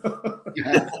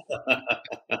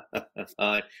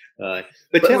 Aye.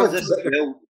 But tell us this as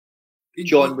well,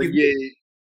 John, when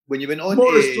you went on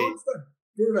Morris to Johnston,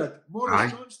 David,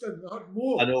 Johnston, we had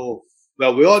more. I know.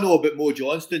 Well, we all know about Mo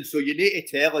Johnston, so you need to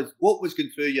tell us what was going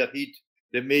through your head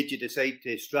that made you decide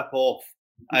to strip off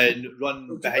and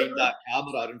run behind that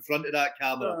camera, in front of that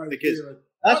camera, because David,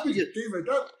 that's what you... David,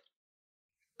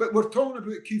 but we're talking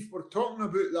about, Keith, we're talking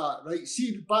about that, right?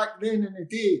 See, back then in the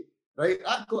day, right?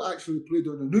 That got actually played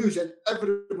on the news, and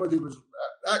everybody was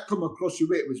that come across the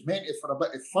way. It was meant for a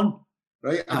bit of fun,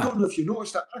 right? I don't know if you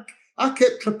noticed that. I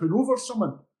kept tripping over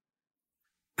someone.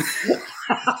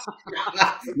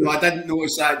 No, I didn't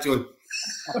notice that, John.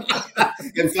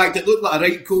 In fact, it looked like a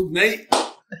right cold night.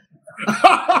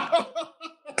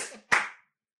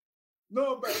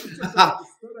 No, but it was just about the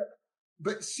spirit.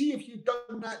 But see, if you'd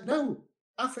done that now,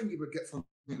 I think you would get from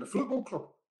in a football club.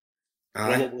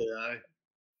 Probably, aye.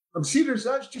 I'm serious.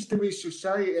 That's just the way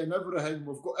society and everything.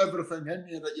 We've got everything in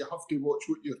there that you have to watch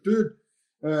what you're doing.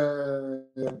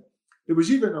 There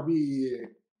was even a wee.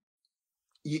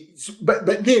 But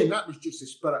then that was just the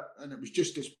spirit, and it was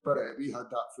just the spirit we had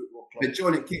that football club. But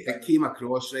John, it came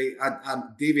across, right?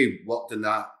 Davey worked in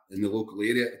the local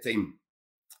area at the time,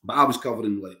 but I was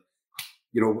covering, like,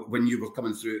 you know, when you were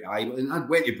coming through Ireland, and I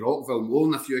went to Brockville more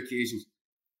on a few occasions.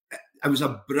 It was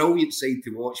a brilliant sight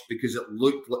to watch because it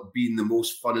looked like being the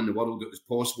most fun in the world it was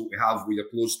possible to have with your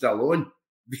clothes still on,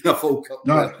 being a full cup.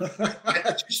 No.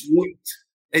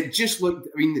 It just looked,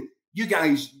 I mean, you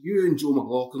guys, you and Joe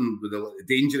McLaughlin were the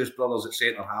dangerous brothers at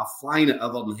centre half, flying at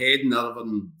Everton, heading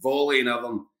Everton, volleying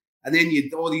Everton. And then you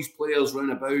had all these players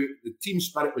running about. The team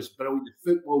spirit was brilliant.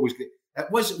 The football was great.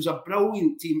 It was a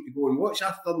brilliant team to go and watch.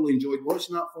 I thoroughly enjoyed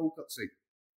watching that full cup side.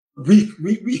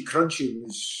 We Crunchy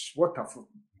was what a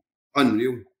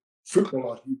unreal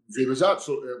footballer. He was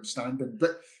absolutely outstanding.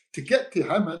 But to get to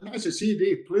him, and as I say,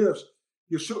 they players,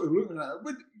 you're sort of looking at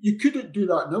it. You couldn't do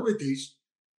that nowadays.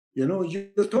 You know,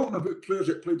 you're talking about players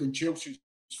that played in Chelsea's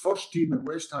first team and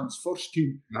West Ham's first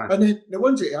team. Nice. And then the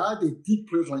ones that he added, deep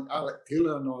players like Alec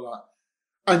Taylor and all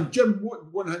that. And Jim,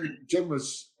 one thing Jim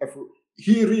was, if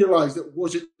he realised it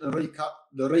wasn't the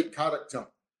right character,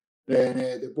 then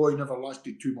the boy never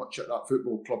lasted too much at that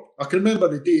football club. I can remember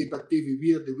the day Big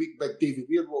Davy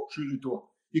Weir walked through the door.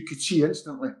 You could see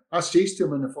instantly. I says to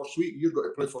him in the first week, you've got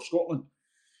to play for Scotland.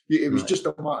 It was just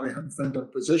a matter of him finding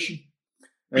position.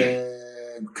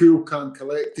 Cool, calm,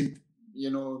 collected,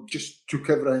 you know, just took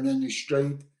everything in his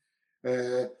stride.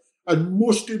 And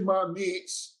most of my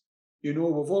mates, you know,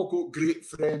 we've all got great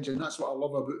friends, and that's what I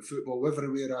love about football.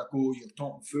 Everywhere I go, you're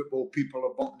talking football, people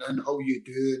are bumping in, how you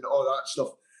doing, all that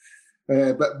stuff.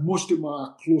 But most of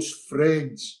my close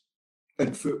friends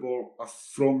in football are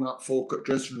from that Falkirk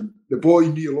dressing room. The boy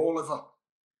Neil Oliver,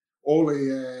 Ollie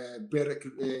Berwick,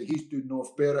 he's doing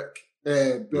North Berwick,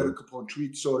 Berwick upon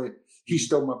Tweed, sorry. He's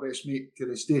still my best mate to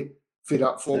this day for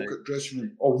that Falkirk dressing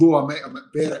room. Although I met him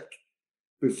at Berwick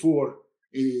before,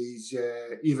 he's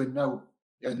even now.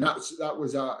 And that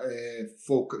was at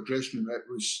Falkirk dressing room. It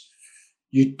was,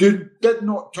 you did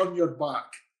not turn your back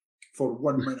for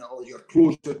 1 minute, or your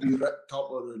clothes would be ripped up,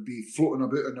 or it would be floating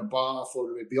about in a bath, or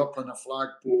it would be up on a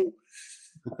flagpole.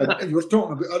 And you were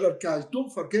talking about other guys.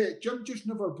 Don't forget, Jim just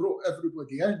never brought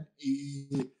everybody in.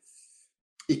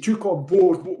 He took on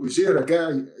board what was there.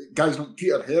 Guys like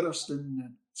Peter Harriston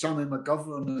and Sammy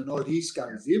McGovern and all these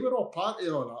guys. They were all part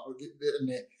of all that. And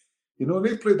you know,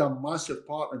 they played a massive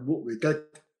part in what we did.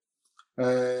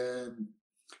 A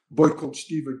boy called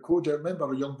Stephen Cody. I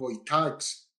remember a young boy,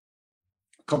 Tags,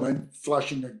 come in,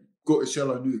 flashing, go to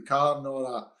sell a new car and all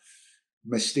that.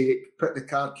 Mistake, put the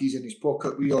car keys in his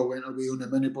pocket. We all went away on the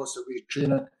minibus that we were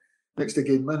training. Next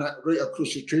again, minute, right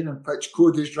across the training pitch,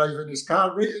 Cody's driving his car,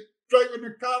 driving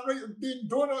the car, right, doing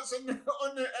donuts on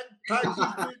the Tags'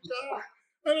 car.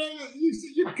 And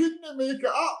you couldn't make it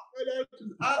up.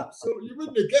 And absolutely, you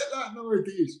wouldn't get that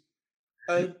nowadays.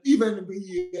 And even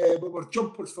we were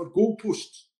jumpers for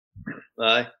goalposts.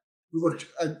 Aye.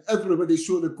 And everybody,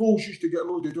 so the goals used to get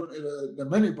loaded onto the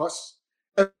minibus.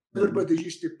 Everybody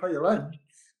used to pile in.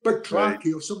 Big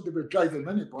Clarky or somebody would drive a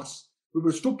minibus. We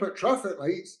would stop at traffic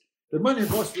lights. The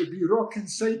minibus would be rocking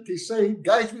side to side.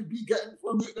 Guys would be getting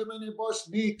flung out the minibus.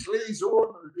 Nay, Clay's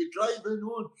on. We'd be driving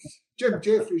on. Jim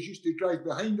Jeffries used to drive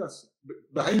behind us,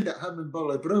 behind it, him and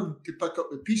Billy Brown, to pick up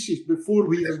the pieces before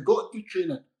we even got to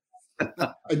training.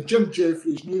 And Jim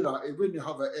Jeffries knew that. He wouldn't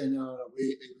have it any other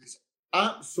way. It was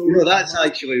absolutely... You know, that's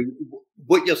actually...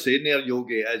 What you're saying there,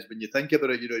 Yogi, is when you think about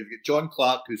it, you know, you've got John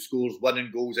Clark, who scores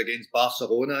winning goals against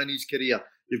Barcelona in his career.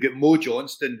 You've got Mo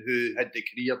Johnston, who had the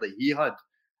career that he had.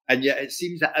 And yet it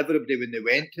seems that everybody, when they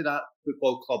went to that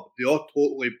football club, they all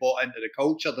totally bought into the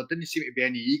culture. There didn't seem to be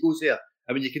any egos there.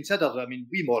 I mean, you consider,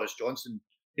 wee Maurice Johnson,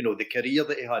 you know, the career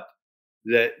that he had,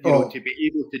 know, to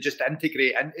be able to just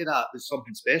integrate into that was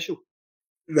something special.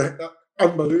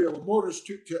 Unbelievable.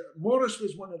 Maurice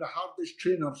was one of the hardest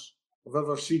trainers I've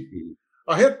ever seen.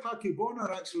 I heard Packy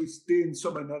Bonner actually staying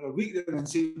something the other week there and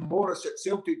saying Maurice at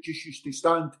Celtic just used to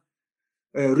stand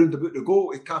round about the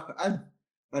goal to cap it in.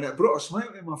 And it brought a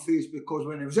smile to my face because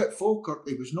when he was at Falkirk,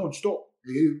 he was non-stop.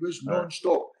 He was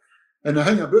non-stop. And the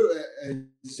thing about it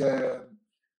is our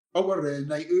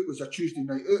night out was a Tuesday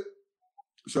night out.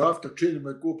 So after training,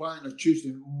 we'd go back on a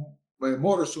Tuesday.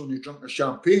 Morris only drank the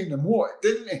champagne and what,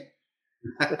 didn't he?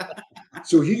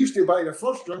 So he used to buy the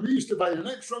first round, we used to buy the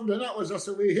next round, and that was us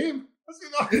away home.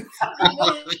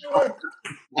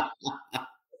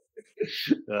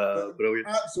 Brilliant.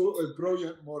 Absolutely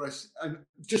brilliant, Morris. And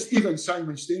just even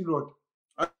Simon Stainrod.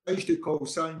 I used to call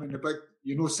Simon the big,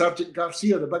 Sergeant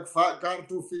Garcia, the big fat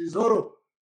guard of Zorro.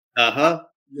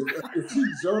 You've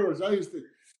seen Zorro's. I used to,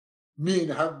 me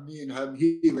and him,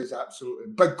 he was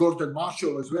absolutely big. Gordon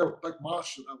Marshall as well, big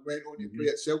Marshall, that went on to play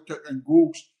at Celtic and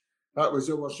goals. That was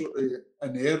our sort of,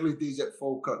 in the early days at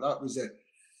Falkirk, that was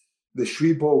the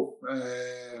Shreeball,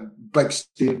 big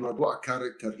Stainrod. What a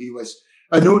character he was.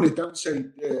 I know the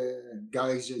downside,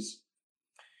 guys, is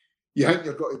you think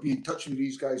you've got to be in touch with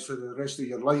these guys for the rest of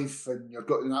your life, and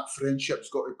that friendship's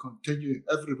got to continue.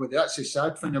 Everybody, that's the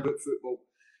sad thing about football.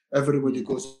 Everybody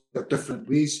goes their different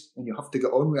ways, and you have to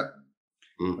get on with it.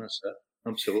 That's it.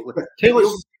 Absolutely.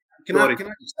 Can I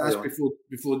just ask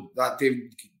before that,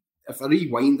 David? If I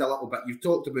rewind a little bit, you've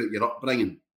talked about your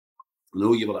upbringing. I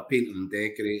know you were a painter and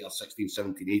decorator, 16,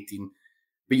 17, 18,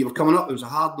 but you were coming up. It was a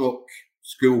hard knock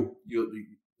school, the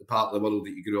part of the world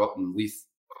that you grew up in, Leith.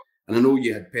 And I know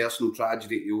you had personal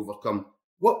tragedy to overcome.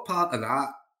 What part of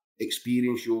that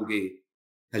experience, Yogi,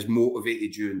 has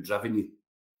motivated you and driven you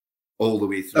all the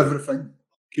way through? Everything,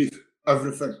 Keith,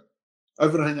 everything.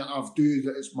 Everything that I've done,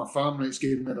 that it's my family, it's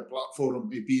given me the platform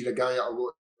to be the guy that I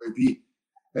want to be.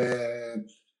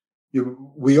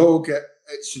 We all get,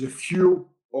 it's the fuel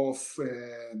of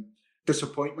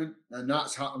disappointment, and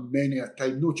that's happened many a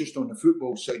time, not just on the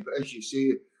football side, but as you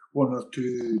say, one or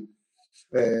two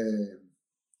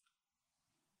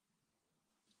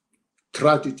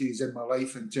tragedies in my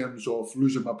life in terms of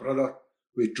losing my brother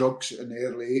with drugs in the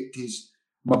early 80s,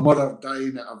 my mother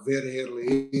dying at a very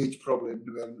early age, probably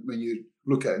when you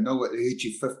look at it now at the age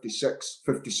of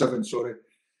 57,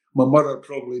 my mother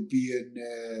probably being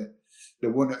the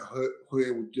one that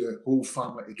held the whole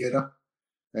family together.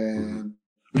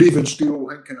 Leaving school,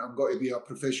 thinking I'm going to be a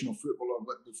professional footballer,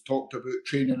 but we've talked about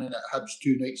training in at Hibs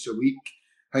 2 nights a week,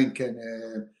 thinking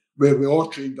where we all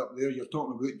trained up there. You're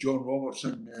talking about John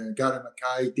Robertson, Gary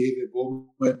Mackay, David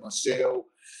Bowman, myself,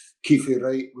 Keith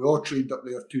Wright. We all trained up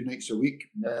there 2 nights a week,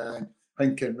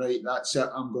 thinking, right, that's it,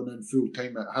 I'm going in full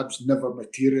time at Hibs. Never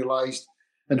materialised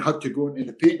and had to go into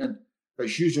the painting. But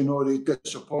it's using all the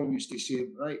disappointments to say,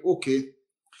 right, okay,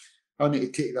 I need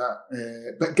to take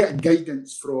that. But getting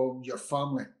guidance from your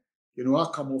family. I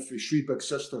come off with 3 big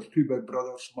sisters, 2 big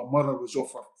brothers. My mother was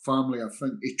off her family, I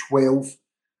think, of 12.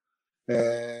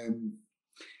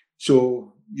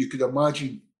 So you could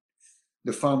imagine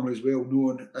the family is well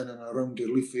known in and around the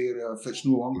Leith area. If it's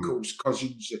no uncles,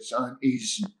 cousins, it's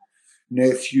aunties,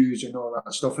 nephews and all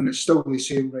that stuff. And it's still the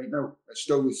same right now.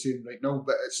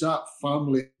 But it's that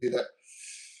family that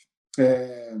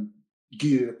give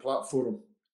you the platform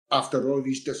after all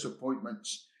these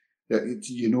disappointments, that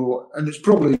and it's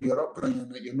probably your upbringing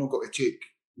that you're not going to take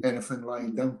anything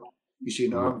lying down. You say,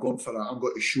 no, I'm going for that. I'm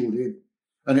going to show them.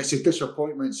 And it's the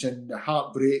disappointments and the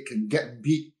heartbreak and getting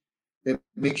beat that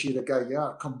makes you the guy,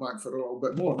 come back for a little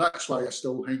bit more. That's why I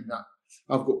still think that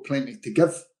I've got plenty to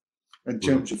give in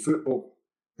terms of football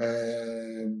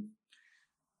and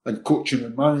coaching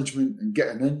and management and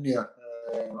getting in there.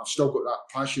 I've still got that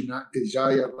passion, that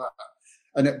desire,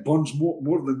 and it burns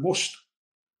more than most.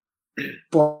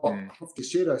 But I have to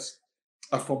say this,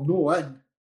 if I'm not in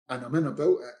and I'm in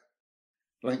about it,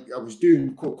 like I was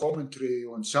doing co-commentary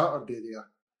on Saturday there,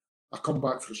 I come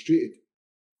back frustrated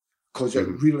because it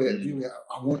really,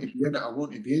 I want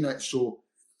to be in it, So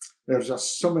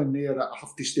there's something there that I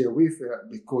have to stay away from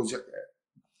it because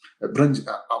it brings,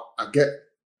 I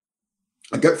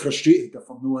get frustrated if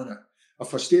I'm not in it.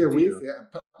 If I stay away from it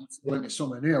and put it into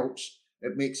someone else,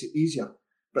 it makes it easier.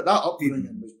 But that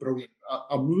upbringing was brilliant.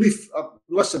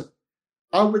 Listen,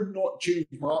 I would not change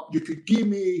my up. You could give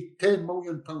me £10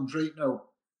 million right now,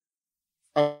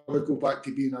 I would go back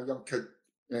to being a young kid,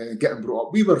 getting brought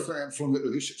up. We were flung out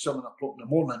the house at 7 o'clock in the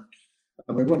morning,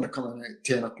 and we weren't coming at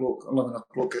 10 o'clock, 11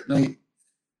 o'clock at night.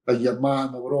 And your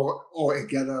man, we were all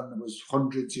together, and there was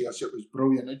hundreds of us. It was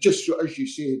brilliant. And just as you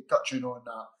say, touching on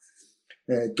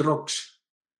that, drugs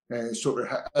sort of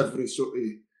hit every sort of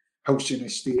house in the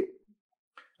state.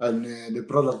 And the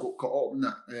brother got caught up in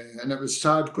that. And it was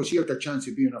sad because he had a chance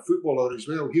of being a footballer as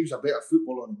well. He was a better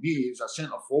footballer than me. He was a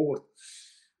centre forward,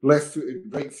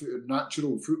 left-footed, right-footed,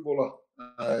 natural footballer.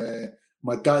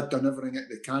 My dad done everything that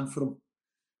they can for him.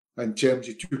 in terms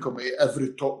of took him to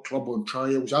every top club on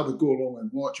trials. I would go along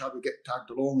and watch. I would get tagged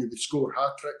along. He would score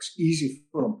hat-tricks, easy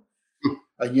for him.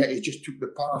 And yet he just took the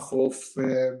path off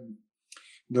the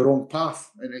wrong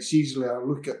path. And it's easily, I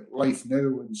look at life now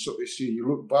and sort of say, you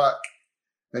look back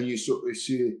and you sort of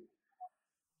say,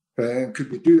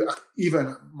 could we do it?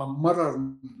 Even my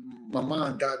mum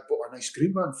and dad bought an ice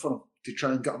cream van for him to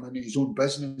try and get him into his own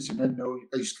business, and then now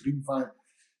ice cream van.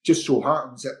 Just so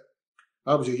happens that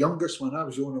I was the youngest one. I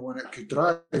was the only one that could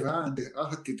drive, and I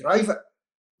had to drive it.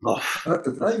 I had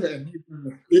to drive it,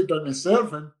 and they'd done the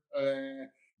serving.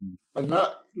 And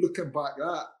that, looking back,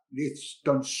 they've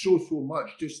done so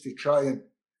much just to try and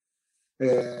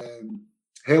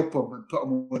help him and put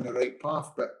him on the right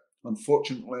path. But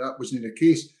unfortunately, that wasn't the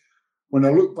case. When I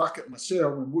look back at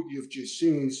myself and what you've just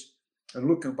said, and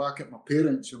looking back at my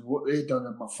parents and what they've done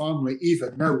in my family,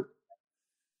 even now,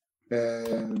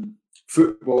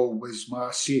 football was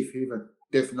my safe haven,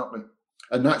 definitely.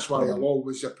 And that's why I'll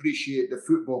always appreciate the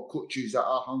football coaches that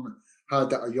I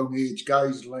had at a young age,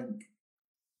 guys like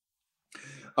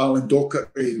Alan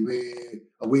Docherty,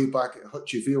 way back at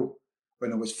Hutchie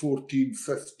when I was 14,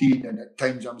 15, and at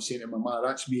times I'm saying to my ma,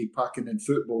 that's me packing in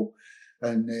football.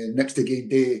 And next to game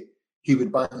day, he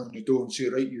would bang on the door and say,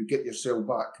 right, you get yourself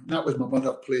back. And that was my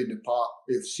mother playing the part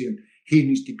of saying, he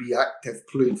needs to be active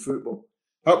playing football.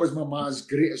 That was my ma's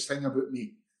greatest thing about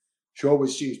me. She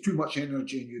always says, too much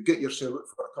energy and you get yourself out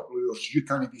for a couple of hours. You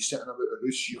can't be sitting about the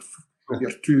house.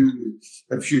 You're too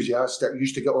enthusiastic. You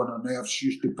used to get on her nerves. She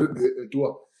used to put me out the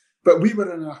door. But we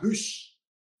were in a house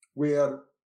where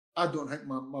I don't think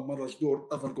my mother's door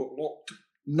ever got locked.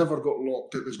 Never got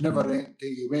locked. It was never empty.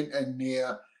 You went in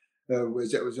there. It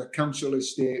was a council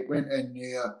estate. Went in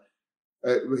there.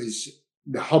 It was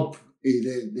the hub of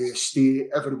the estate.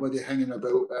 Everybody hanging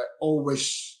about.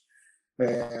 Always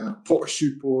pot of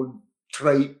soup on,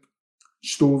 tripe,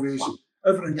 stovies.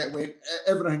 Everything that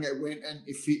went in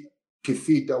to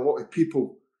feed a lot of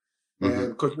people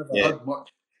because we never had much.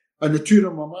 And the two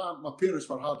of my parents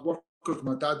were hard workers.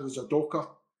 My dad was a docker,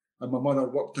 and my mother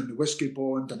worked in the whiskey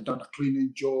bond and done a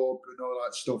cleaning job and all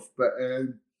that stuff. But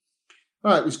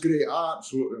it was great. I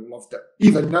absolutely loved it.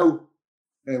 Even now,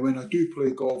 when I do play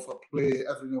golf, I play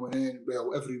every now and then.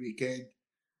 Well, every weekend,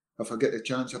 if I get the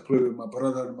chance, I play with my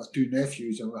brother and my two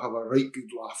nephews, and we have a right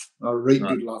good laugh.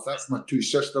 Good laugh. That's my two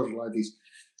sisters, laddies.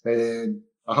 And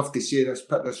I have to say this,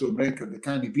 put this on record, they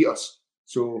can't beat us.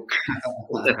 So,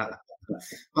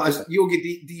 but as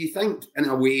Yogi, do you think, in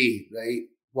a way, right,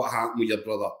 what happened with your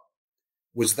brother,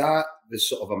 was that the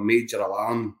sort of a major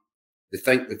alarm? The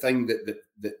thing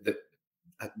that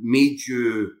made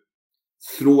you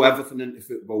throw everything into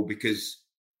football? Because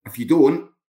if you don't,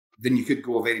 then you could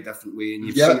go a very different way, and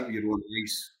you've seen it with your own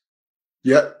eyes.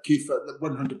 Yeah, Keith,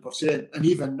 100%. And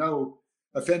even now,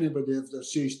 if anybody ever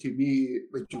says to me,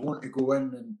 would you want to go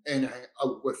in and anything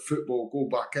out with football, go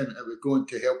back in, it would go in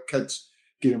to help kids,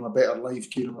 give them a better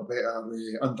life, give them a better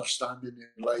understanding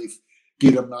in life,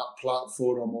 give them that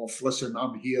platform of, listen,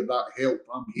 I'm here, that help,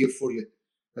 I'm here for you.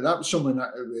 And that was something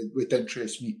that would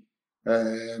interest me,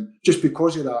 just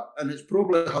because of that. And it's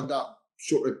probably had that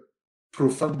sort of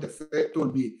profound effect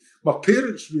on me. My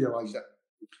parents realised it,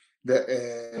 that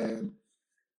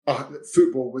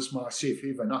football was my safe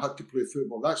haven. I had to play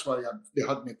football. That's why they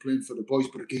had me playing for the boys'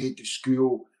 brigade, to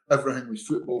school. Everything was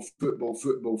football.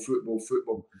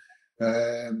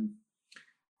 And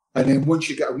then once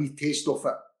you get a wee taste of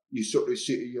it, you sort of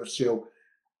say to yourself,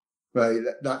 right,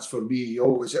 that's for me.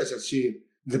 Always, as I say,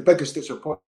 the biggest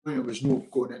disappointment was not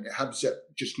going into Hibs,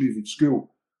 just leaving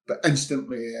school. But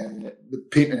instantly, the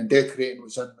painting and decorating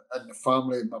was in the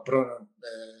family. My brother,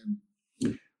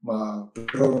 my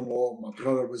brother-in-law, my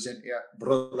brother was into it.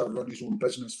 Brother run his own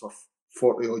business for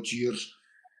 40 odd years.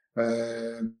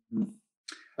 And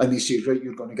they said, right,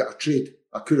 you're going to get a trade.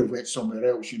 I could have went somewhere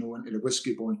else, into the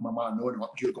whiskey bonds. My man, no,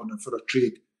 you're going in for a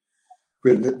trade.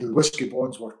 Where the whiskey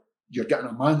bonds were, you're getting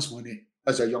a man's money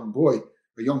as a young boy.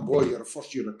 A young boy, you're a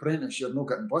first-year apprentice. You're not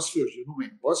getting bus fares. You're not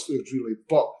making bus fares, really.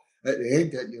 But at the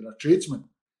end of it, you're a tradesman.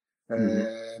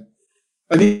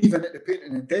 And even at the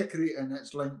painting and decorating,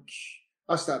 it's like,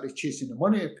 I started chasing the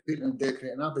money of painting and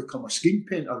decorating. I become a scheme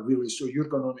painter, really. So you're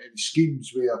going on to the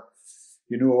schemes where,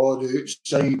 all the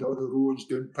outside, all the roads,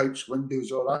 doing pipes,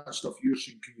 windows, all that stuff. You're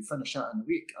saying, can you finish that in a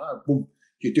week? Boom.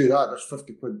 You do that, there's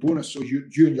 50 quid bonus. So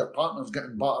you and your partner's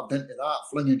getting battered into that,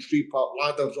 flinging 3-part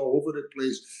ladders all over the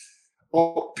place,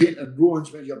 up painting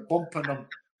ruins where you're bumping them,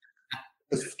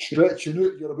 stretching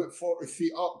out, you're about 40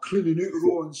 feet up, cleaning out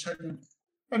ruins,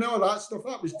 and all that stuff.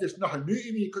 That was just nothing new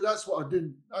to me, because that's what I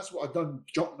did. That's what I done,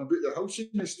 jumping about the housing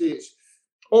estates.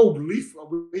 Old Leaf,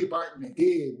 way back in the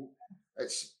day,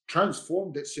 it's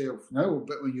transformed itself now.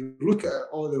 But when you look at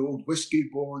all the old whiskey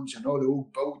bonds and all the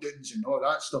old buildings and all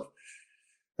that stuff,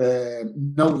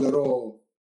 now they're all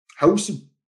housing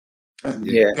and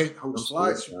penthouse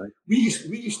flats. We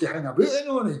used to hang about in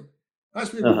on it.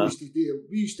 That's what we used to do.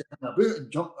 We used to hang about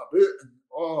and jump about and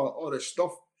all this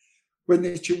stuff. When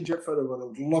they changed it for the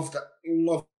world, loved it.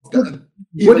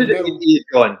 What did it mean to you,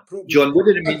 John? John, what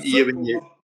did it mean to you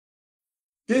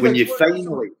when you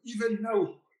finally... Even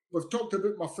now, we've talked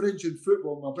about my friends in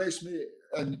football, my best mate,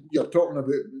 and you're talking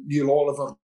about Neil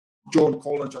Oliver, John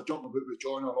Collins, I jump about with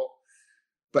John a lot.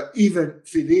 But even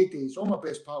for the days, all my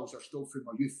best pals are still from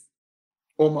my youth.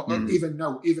 Even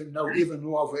now, even though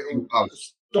I've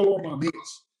still all my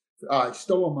mates.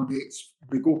 Still all my mates.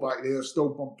 We go back there, still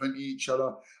bump into each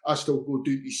other. I still go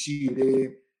down to see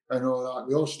them and all that.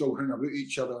 We all still hang about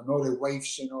each other and all the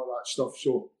wives and all that stuff.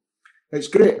 So it's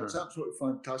great. It's absolutely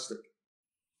fantastic. I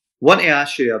want to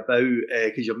ask you about,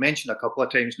 because you've mentioned a couple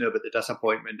of times now about the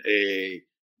disappointment,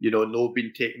 not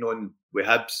being taken on with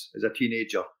Hibs as a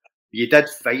teenager. You did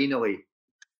finally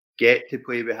get to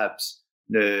play with Hibs.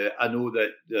 Now, I know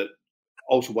that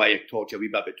also why I talked to you a wee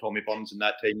bit about Tommy Burns and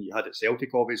that time you had at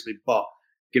Celtic, obviously, but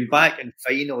going back and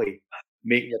finally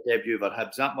making your debut for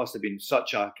Hibs, that must have been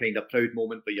such a kind of proud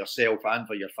moment for yourself and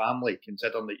for your family,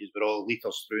 considering that you were all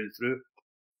leaders through and through.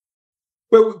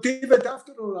 Well, David,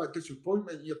 after all that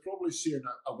disappointment, you're probably saying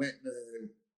I went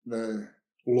the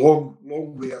long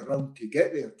way around to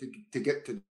get there, to get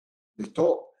to the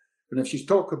top. And if you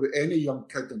talk about any young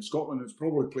kid in Scotland, it's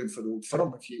probably playing for the Old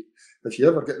Firm. If you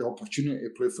ever get the opportunity to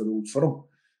play for the Old Firm,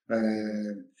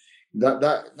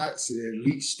 that's the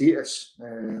elite status,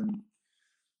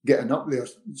 getting up there.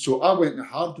 So I went the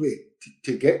hard way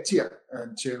to get to it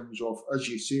in terms of, as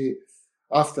you say,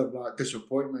 after that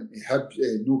disappointment,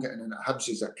 no getting in at Hibs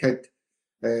as a kid,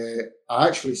 I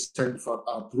actually signed for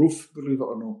Arbroath, believe it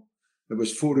or not. There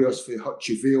was 4 years for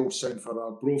Hutchie Vale, signed for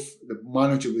Arbroath. The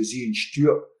manager was Ian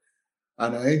Stewart.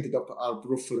 And I ended up at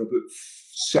Arbroath for about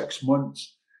 6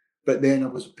 months. But then I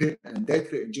was painting and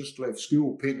decorating, just left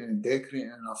school, painting and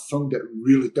decorating, and I found it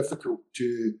really difficult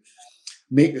to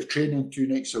make the training 2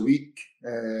 nights a week,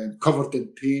 covered in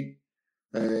paint.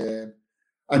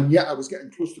 And yet I was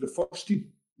getting close to the first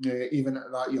team. Even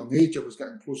at that young age, I was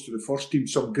getting close to the first team.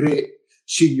 Some great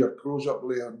senior pros up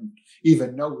there. And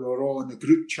even now, we were all in the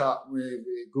group chat where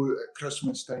we go out at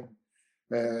Christmas time.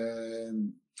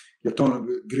 You're talking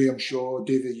about Graham Shaw,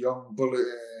 David Young, Bullet,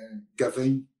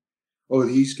 Gavin, all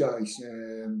these guys.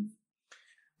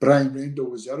 Brian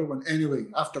Rendell was the other one. Anyway,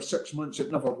 after 6 months,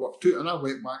 it never worked out, and I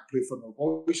went back to play for the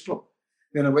boys' club.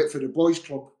 Then I went for the boys'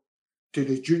 club to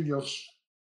the juniors.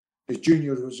 The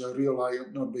junior was a real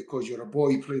eye-opener because you're a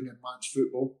boy playing in man's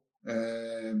football,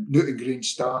 Newton Green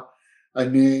Star.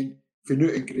 And then for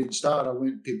Newton Green Star, I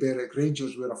went to Berwick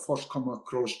Rangers, where I first come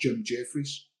across Jim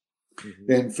Jeffries. Mm-hmm.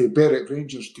 Then for Berwick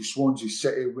Rangers to Swansea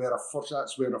City,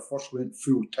 that's where I first went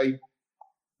full time,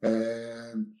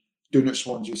 doing at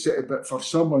Swansea City. But for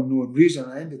some unknown reason,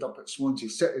 I ended up at Swansea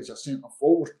City as a centre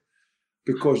forward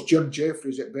because Jim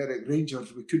Jeffries at Berwick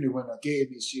Rangers, we couldn't win a game.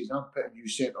 He says, "I'm putting you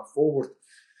centre forward,"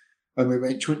 and we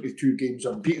went 22 games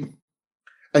unbeaten.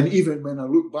 And even when I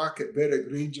look back at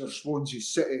Berwick Rangers, Swansea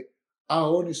City, I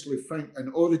honestly think,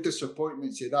 and all the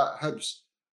disappointments of that Hibs,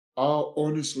 I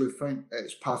honestly think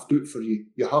it's pathed out for you.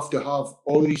 You have to have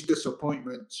all these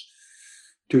disappointments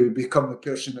to become the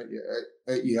person that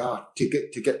you are, to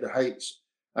get the heights.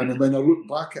 And when I look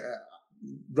back at it,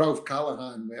 Ralph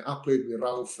Callaghan, I played with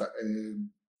Ralph at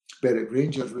Berwick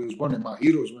Rangers, he was one of my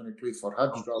heroes when he played for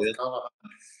Hibs, Ralph Callaghan.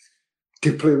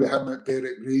 To play with him at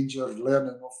Berwick Rangers,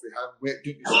 learning off with him, went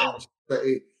down to Swansea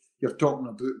City. You're talking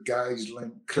about guys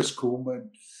like Chris Coleman,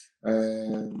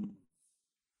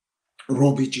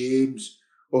 Robbie James,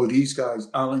 all these guys,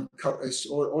 Alan Curtis,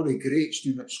 all the greats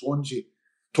doing at Swansea,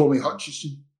 Tommy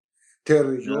Hutchison,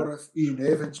 Terry Yoreth, Ian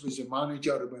Evans was the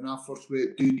manager when I first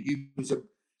went down. He was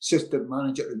assistant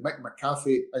manager to Mick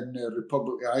McCaffey in the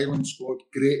Republic of Ireland squad,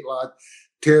 great lad.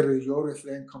 Terry Yoreth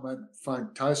then come in,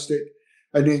 fantastic.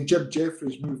 And then Jim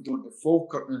Jeffries moved on to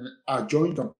Falkirk and I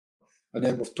joined him. And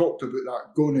then we've talked about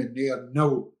that, going in there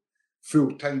now,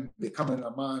 full time, becoming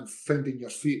a man, finding your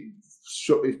feet,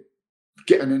 sort of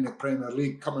getting in the Premier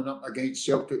League, coming up against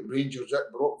Celtic, Rangers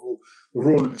at Brockville,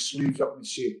 rolling the sleeves up and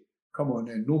say, "Come on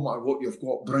then, no matter what you've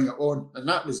got, bring it on." And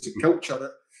that was the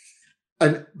culture.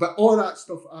 But all that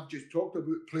stuff I've just talked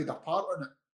about played a part in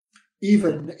it.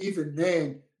 Even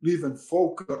then, leaving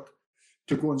Falkirk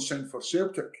to go and sign for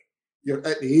Celtic, you're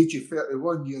at the age of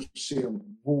 31, you're saying,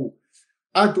 whoa.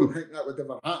 I don't think that would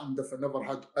ever happen if I never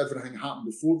had everything happen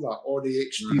before that. All the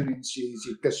experiences,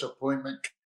 the disappointment,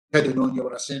 heading on, you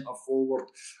were a centre forward,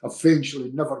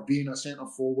 eventually never being a centre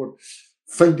forward,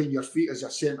 finding your feet as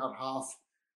a centre half,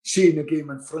 seeing the game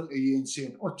in front of you and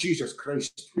saying, oh, Jesus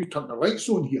Christ, we turned the lights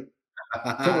on here.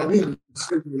 You know what I mean?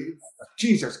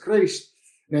 Jesus Christ.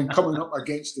 And then coming up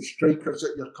against the strikers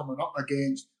that you're coming up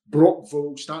against,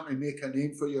 Brockville, starting to make a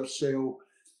name for yourself,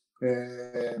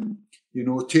 you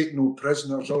know, take no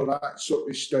prisoners, all that sort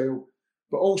of style.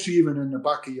 But also even in the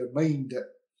back of your mind that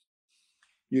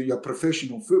you're a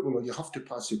professional footballer, you have to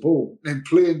pass the ball. And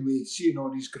playing with, seeing all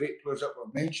these great players that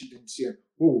were mentioned and saying,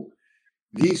 oh,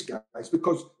 these guys,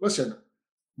 because listen,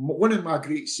 one of my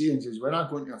great sayings is when I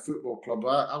go into a football club,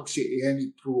 I'll say to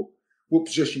any pro, what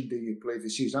position do you play? If he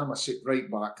says, I'm a right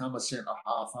back, I'm a centre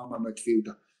half, I'm a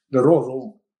midfielder. They're all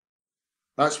wrong.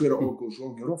 That's where it all goes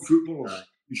wrong. You're all footballers.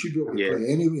 You should be able to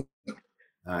play anyway.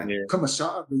 Come a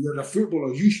Saturday, you're a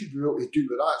footballer, you should be able to do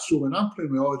with that. So when I'm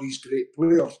playing with all these great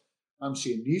players, I'm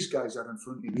saying these guys are in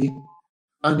front of me.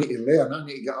 I need to learn, I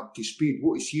need to get up to speed.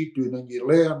 What is he doing? And you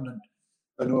learn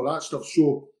and all that stuff.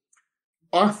 So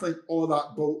I think all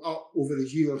that built up over the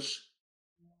years,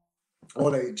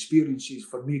 all the experiences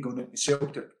for me going into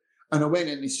Celtic. And I went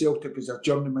into Celtic as a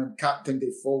journeyman, captain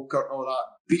de Falkirk, all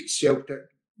that, beat Celtic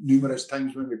numerous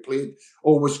times when we played,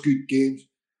 always good games.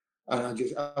 And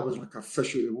I was like a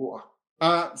fish out of water.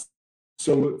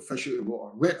 Absolute fish out of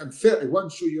water. Went in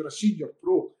 31, so you're a senior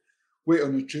pro. Went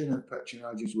on the training pitch and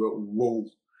I just went, whoa,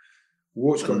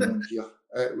 what's going on here?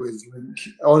 It was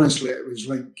like, honestly, it was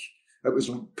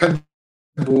like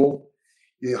pinball.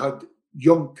 You had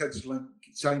young kids like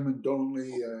Simon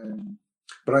Donnelly,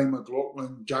 Brian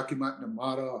McLaughlin, Jackie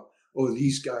McNamara, all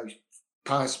these guys,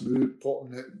 pass move,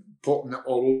 popping it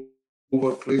all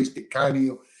over the place, the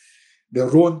Canio, the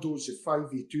rondos, the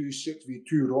 5v2,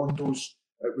 6v2 rondos.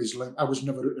 It was like, I was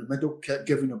never out in the middle, kept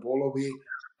giving the ball away.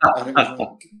 And it was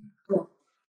like,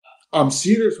 I'm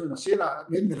serious when I say that. It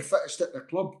made me the fittest at the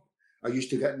club. I used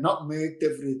to get nutmegged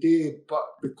every day,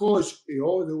 but because of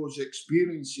all those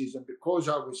experiences and because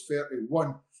I was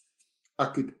 31, I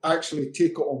could actually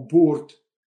take it on board,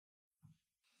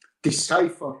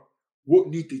 decipher what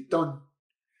needed done,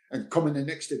 and come in the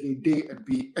next game day and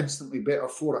be instantly better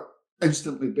for it.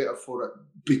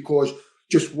 Because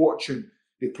just watching,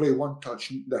 they play one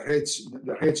touch, their head's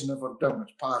never down,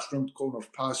 it's pass, round corners,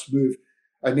 pass, move,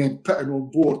 and then putting on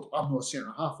board, I'm not a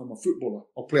centre half, I'm a footballer.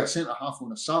 I'll play a centre half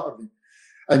on a Saturday.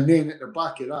 And then at the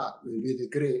back of that, with the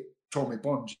great Tommy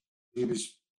Burns, he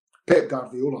was Pep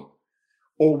Guardiola,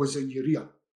 always in your ear.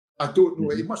 I don't know,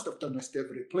 he must have done this to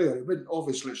every player. He wouldn't,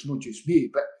 obviously it's not just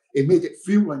me, but he made it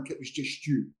feel like it was just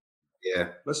you. Yeah.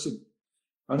 Listen,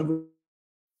 I never,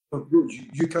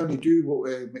 you can't do what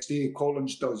McStay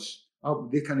Collins does.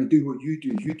 They can't do what you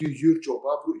do. You do your job.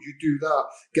 You do that.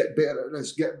 Get better at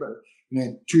this. Get better. And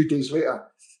then 2 days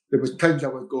later, there was times I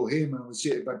would go home and I would say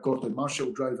to Big Gordon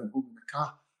Marshall driving home in the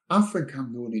car, I think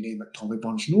I'm the only name that Tommy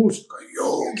Burns knows.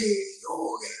 Yogi.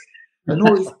 And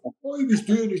all he was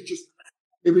doing is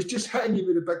just hitting you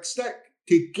with a big stick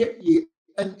to get you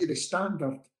into the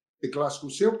standard of Glasgow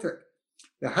Celtic.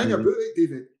 The thing about it,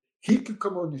 David, he could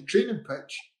come on the training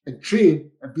pitch and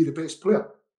train and be the best player.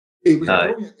 He was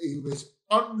brilliant. He was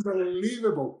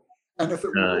unbelievable. And if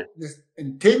it was the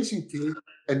intensity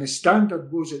and the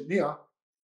standard wasn't there,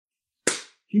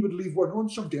 he would leave one on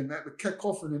somebody and that would kick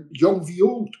off and young v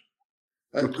old.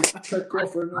 It would kick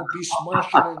off and I'd be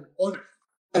smashing on.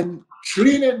 And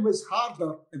training was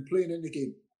harder than playing in the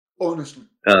game, honestly.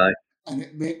 And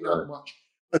it meant that much.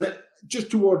 And then just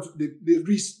towards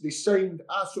they signed,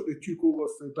 I sort of took over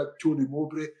for big Tony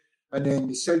Mowbray, and then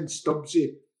they signed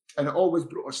Stubbsy, and it always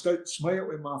brought a stout smile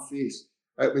on my face.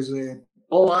 It was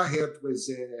all I heard was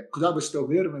because I was still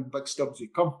there when Big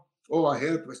Stubbsy come. All I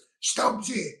heard was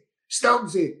Stubbsy.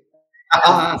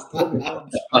 Tommy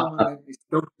Burns hammering into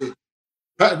Stubbsy,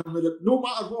 hitting him with no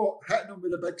matter what, hitting him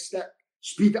with a big stick.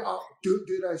 Speed it up. Don't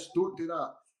do this. Don't do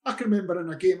that. I can remember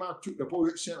in a game I took the ball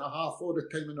at centre half all the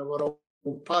time in the world.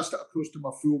 Passed it across to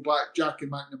my fullback, Jackie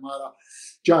McNamara.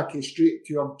 Jackie straight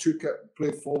to him, took it,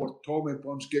 played forward. Tommy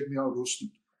Burns gave me a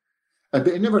roasting. But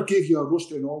he never gave you a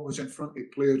roasting always in front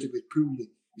of players. He would pull you.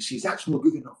 He says, that's not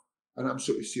good enough. And I'm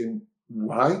sort of saying,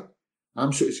 why?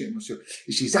 I'm sort of saying to myself,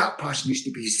 he says, that pass needs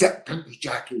to be zipped into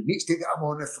Jackie. He needs to get him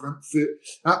on the front foot.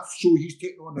 So he's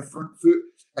taking on the front foot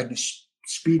and the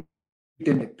speed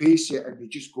and the pace and they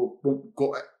just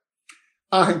got it.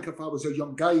 I think if I was a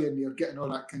young guy in there getting all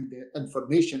that kind of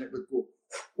information, it would go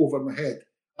over my head.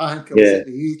 I think I was at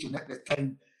the age and at the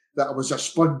time that I was a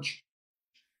sponge.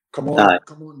 Come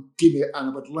on, give me it. And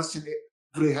I would listen to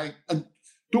everything. And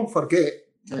don't forget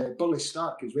Billy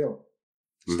Stark as well.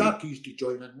 Stark used to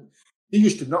join in. He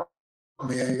used to not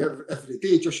me every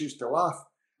day, just used to laugh.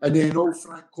 And then old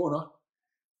Frank Connor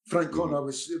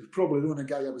was probably the only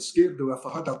guy I was scared of. If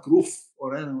I had a growth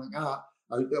or anything like that,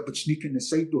 I would sneak in the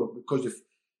side door, because if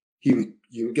you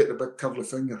would get the big curly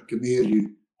finger, come here,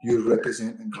 you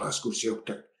representing Glasgow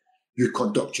Celtic, you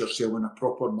conduct yourself in a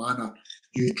proper manner,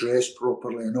 you dress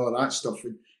properly and all that stuff,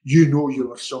 and you know you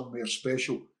were somewhere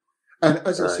special. And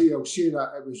as I say, I'll say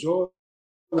that it was all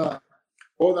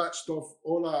that stuff,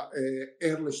 all that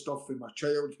early stuff in my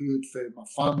childhood, for my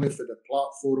family, for the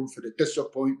platform, for the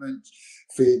disappointments,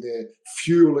 for the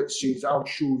fuel it says, I'll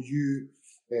show you,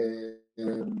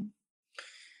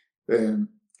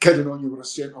 kidding on you were a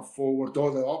centre forward,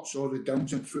 all the ups, all the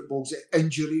downs in football, the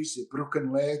injuries, the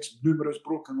broken legs, numerous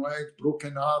broken legs,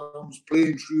 broken arms,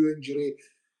 playing through injury,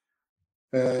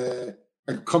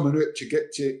 and coming out to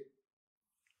get to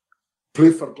play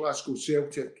for Glasgow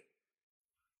Celtic.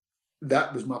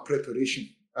 That was my preparation.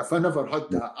 If I never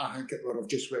had that, I think it would have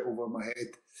just went over my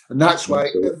head. And that's why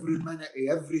every minute,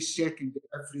 every second,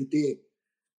 every day,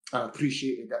 I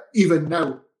appreciated it. Even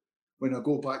now, when I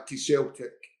go back to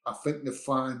Celtic, I think the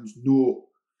fans know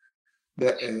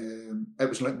that it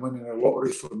was like winning a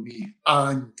lottery for me,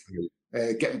 and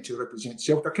getting to represent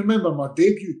Celtic. I can remember my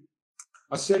debut.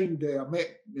 I'll tell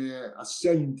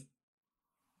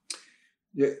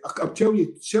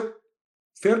you,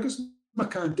 Ferguson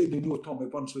McCann didn't know Tommy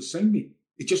Burns was signing me.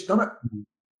 He just done it.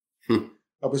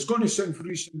 I was going to sing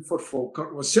for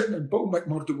Falkirk. I was sitting in, Bill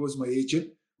McMurdo was my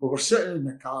agent. We were sitting in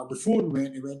the car. The phone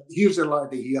went. He went, here's a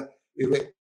laddie here. He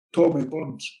went, Tommy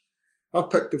Burns. I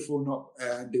picked the phone up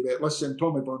and they went, listen,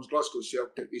 Tommy Burns, Glasgow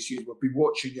Celtic. He says, we've been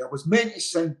watching you. I was meant to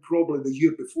sign probably the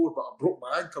year before, but I broke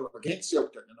my ankle against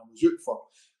Celtic and I was out for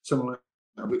something like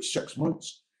about 6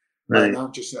 months. Right. And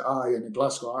I'm just like, in a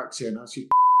Glasgow accent. I said,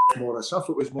 Morris. I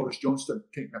thought it was Morris Johnston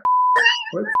taking a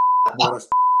what Morris.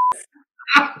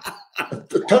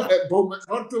 The cunt at Bill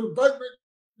McMurdo, Big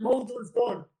McMurdo's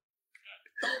gone.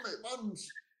 Tommy Burns.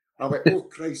 I went, oh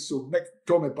Christ, so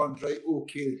Tommy Burns, right,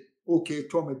 okay,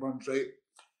 Tommy Burns, right.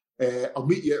 I'll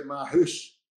meet you at my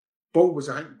house. I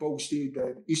think Bill stayed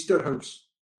in Easter House.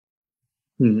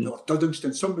 No,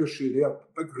 Duddingston, somewhere through there,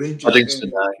 big Rangers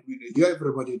community. Yeah,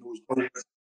 everybody knows Bill.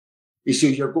 He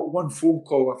says, you've got one phone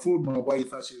call. I phoned my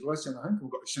wife. I says, listen, I think I've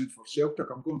got to sign for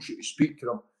Celtic. I'm going through to speak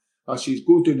to him. I says,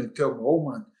 go down and tell my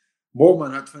old man. My old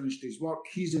man had finished his work.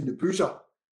 He's in the boozer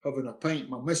having a pint.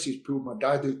 My missus pulled my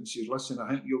dad out and says, listen, I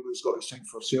think you've got to sign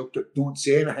for Celtic. Don't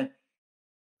say anything.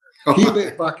 He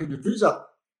went back in the boozer.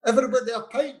 Everybody a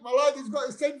pint. My lad has got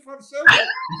to sign for Celtic.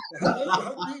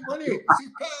 I need money. He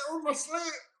says, put it on my slate.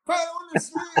 Put it on the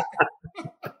slate.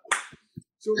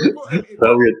 So we got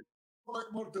into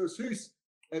McMurdo's house.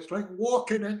 It's like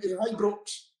walking into Ibrox.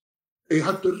 He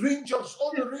had the Rangers,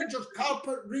 all the Rangers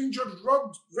carpet, Rangers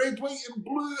rugs, red, white and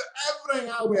blue,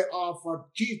 everything. I went, for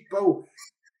geez, Bill.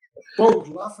 Bill's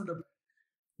laughing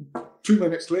about. 2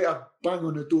 minutes later, bang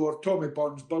on the door, Tommy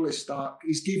Burns, Billy Stark.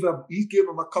 He gave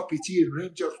him a cup of tea and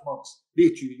Rangers mugs.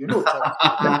 They too, you know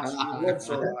Tommy. He loves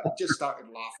all that. He just started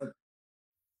laughing.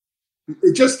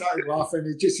 He just said,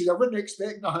 I wouldn't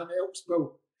expect nothing else,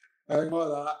 Bill. And all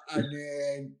that, and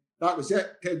then that was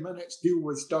it. 10 minutes, deal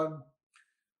was done.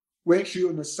 Went through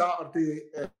on the Saturday.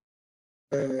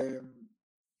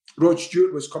 Rod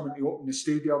Stewart was coming to open the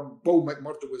stadium. Bill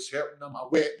McMurdo was helping them. I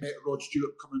met Rod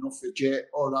Stewart coming off the jet,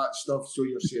 all that stuff. So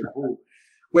you're saying, oh,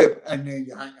 well, and then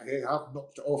you think, hey, I've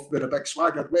knocked it off with a big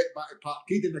swagger, went back to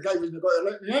Parkhead, and the guy wasn't going to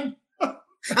let me in.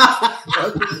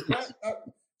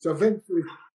 So eventually,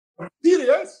 I'm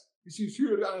serious. He says,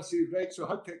 sure. I said, right. So I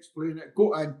had to explain it.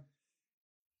 Go in.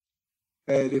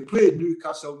 They played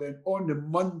Newcastle. Then on the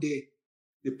Monday,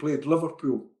 they played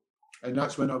Liverpool, and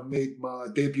that's when I made my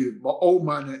debut. My old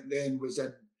man then was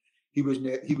in. He was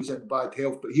in bad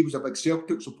health, but he was a big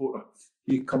Celtic supporter.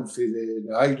 He come from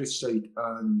the Irish side,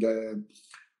 and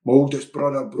my oldest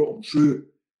brother brought him through,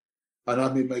 and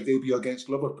I made my debut against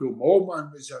Liverpool. My old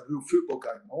man was a real football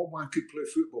guy. My old man could play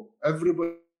football.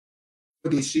 Everybody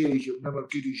says you're never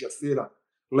good as your favourite.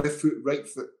 Left foot, right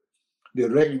foot. They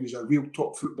reckon he was a real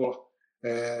top footballer.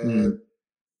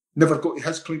 Never got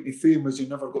his claim to fame was he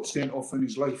never got sent off in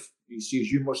his life. He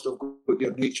says, you must have got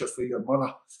your nature for your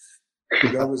mother.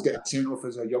 He always get sent off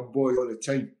as a young boy all the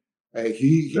time.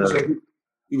 He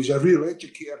was a real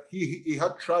educator. He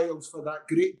had trials for that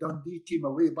great Dundee team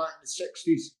away back in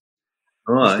the 60s.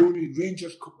 The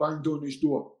Rangers banged on his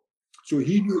door. So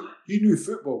he knew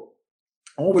football.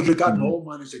 I always regard my old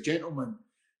man as a gentleman,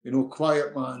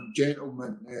 quiet man,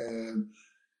 gentleman.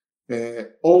 I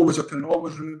can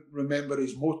always remember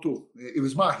his motto. He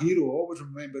was my hero. I always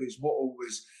remember his motto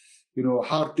was,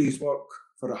 hard day's work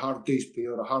for a hard day's pay,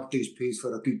 or a hard day's pay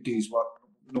for a good day's work,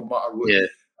 no matter what. Yeah.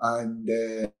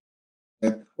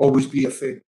 And always be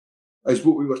authentic. As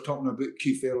what we were talking about,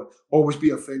 Keith earlier. Always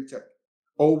be authentic.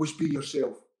 Always be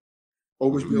yourself.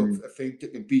 Always be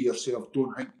authentic and be yourself.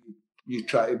 Don't think you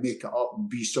try to make it up and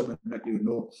be something that you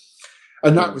know.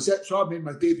 And that was it. So I made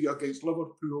my debut against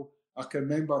Liverpool. I can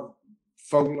remember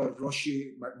Fowler,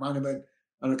 Rushy, McManaman,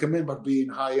 and I can remember being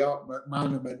high up.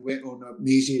 McManaman went on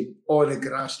amazing, all the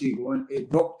grass they going. He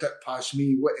knocked it past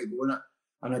me, what he going at,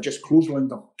 and I just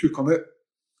clotheslined him, took him out,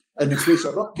 and the place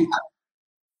erupted.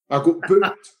 I got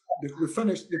booked. We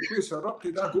finished, the place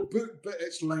erupted. I got booked, but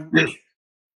it's like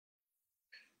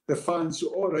the fans. So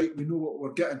all right, we know what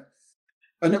we're getting.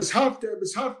 And it was hard to,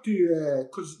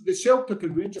 because the Celtic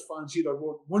and Rangers fans either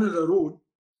want one of their own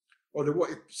or they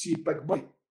want to see big money.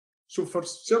 So for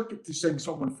Celtic to sing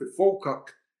someone for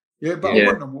Falkirk, I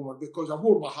won them over because I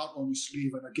wore my heart on my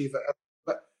sleeve and I gave it.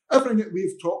 But everything that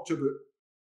we've talked about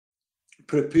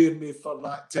prepared me for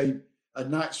that time,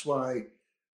 and that's why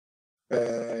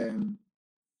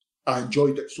I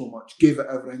enjoyed it so much, gave it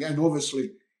everything. And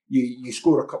obviously, you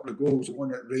score a couple of goals, the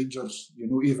one at Rangers,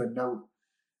 even now.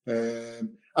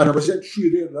 And I was in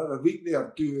there the other week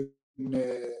there doing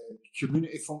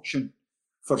community function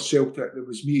for Celtic. There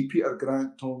was me, Peter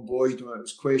Grant, Tom Boyd, when it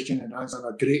was question and answer,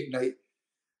 a great night.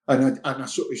 And I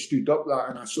sort of stood up that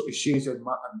and I sort of says in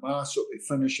my sort of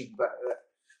finishing bit that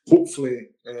hopefully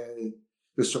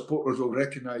the supporters will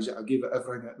recognise that I gave it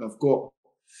everything that they've got.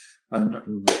 And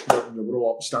they were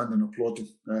all upstanding applauding.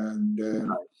 And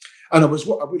I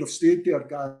would have stayed there,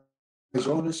 guys,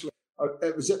 honestly.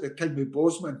 It was at the time with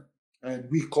Bosman, and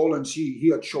we Collins, he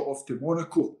had shot off to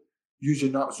Monaco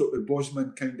using that sort of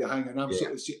Bosman kind of hang. And I'm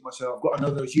sort of saying to myself, I've got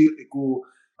another year to go.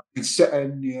 I can sit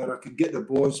in there, I can get the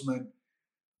Bosman,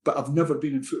 but I've never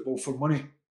been in football for money.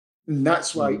 And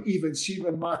that's why even see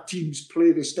when my teams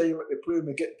play the style that they play and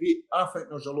they get beat, I think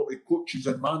there's a lot of coaches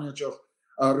and managers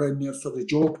are in there for the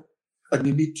job and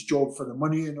they need the job for the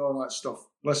money and all that stuff.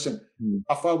 Listen,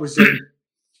 if I was in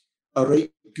a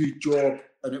right good job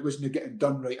and it wasn't getting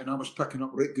done right and I was picking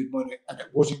up right good money and it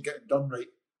wasn't getting done right,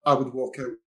 I would walk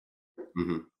out.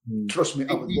 Trust me,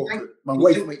 I would walk out. My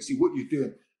wife might say, what are you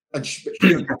doing? And she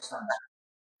understands.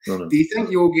 Do you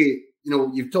think, Yogi,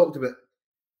 you've talked about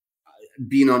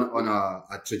being on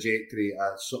a trajectory,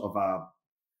 a sort of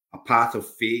a path of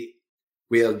fate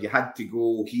where you had to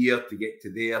go here to get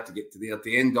to there,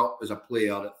 to end up as a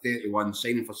player at 31,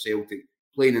 signing for Celtic,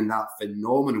 playing in that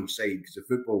phenomenal side because the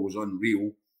football was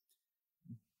unreal.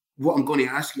 What I'm going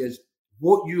to ask you is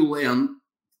what you learned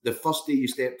the first day you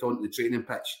stepped onto the training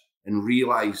pitch and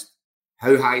realised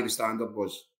how high the standard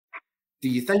was. Do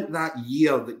you think that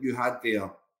year that you had there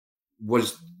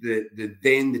was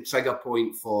the trigger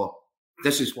point for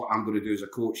this is what I'm going to do as a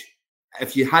coach?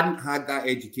 If you hadn't had that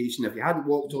education, if you hadn't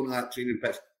walked on that training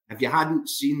pitch, if you hadn't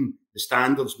seen the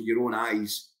standards with your own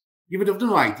eyes, you would have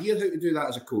no idea how to do that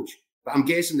as a coach. But I'm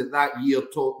guessing that year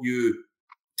taught you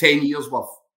 10 years worth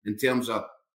in terms of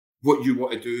what you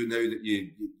want to do now that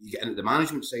you get into the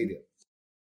management side of it.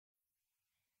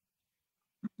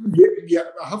 Yeah,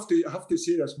 I have to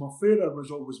say this. My father was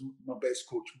always my best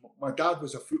coach. My dad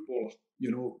was a footballer,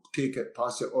 take it,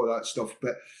 pass it, all that stuff.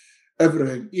 But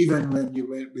everything, even when you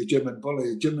went with Jim and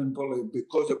Bully,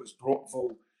 because it was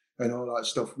Brockville and all that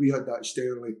stuff, we had that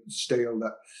style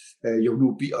that you'll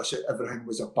no beat us. Everything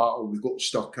was a battle. We got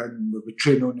stuck in. We would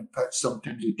train on the pitch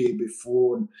sometimes the day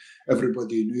before, and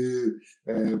everybody knew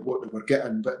what they were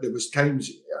getting. But there was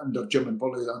times under Jim and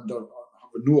Bully,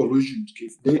 with no illusions,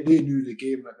 Keith. They knew the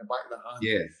game at the back of the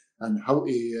hand, and how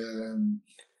to,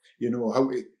 how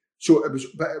to. So it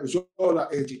was all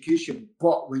that education.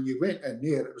 But when you went in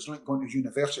there, it was like going to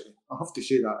university. I have to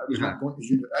say that it was like going to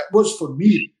university. It was for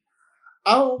me.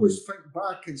 I always think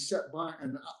back and sit back,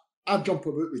 and I jump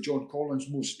about with John Collins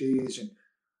most days and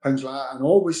things like that, and I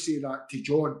always say that to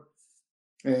John.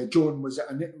 John was at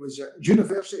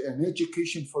university and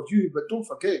education for you, but don't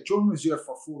forget, John was there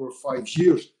for 4 or 5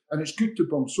 years, and it's good to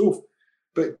bounce off.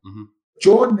 But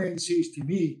John then says to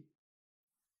me,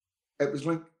 it was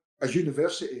like a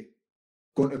university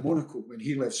going to Monaco when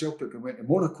he left Celtic and went to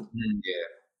Monaco.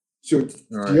 So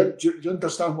do you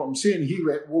understand what I'm saying? He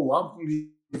went, whoa, I'm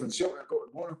leaving Celtic, got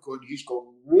to Monaco, and he's going,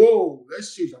 whoa,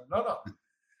 this is another.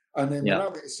 And then when I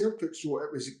went to Celtic, so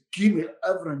it was give me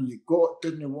everything you got,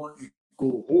 didn't want to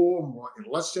go home, want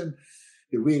to listen,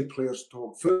 the way players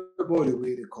talk football, the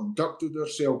way they conducted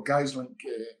themselves, guys like,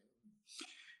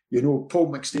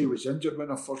 Paul McStay was injured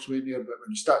when I first went there, but when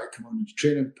he started coming on the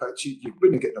training pitch, you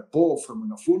wouldn't get the ball from in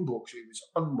the phone box. He was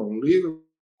unbelievable.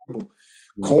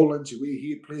 Collins, the way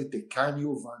he played, the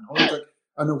Canio, Van Hoydijk,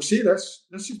 and I'll say this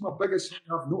is my biggest thing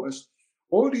I've noticed,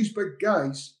 all these big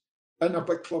guys in a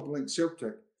big club like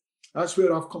Celtic, that's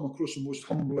where I've come across the most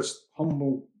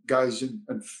humble guys,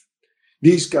 and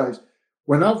these guys,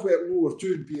 when I've went lower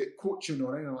doing, be it coaching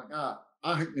or anything like that,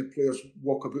 I think the players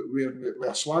walk about with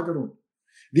a swagger on.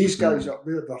 These guys up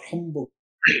there, they're humble,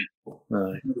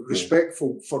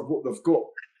 respectful for what they've got.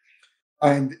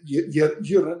 And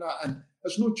you're in that, and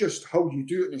it's not just how you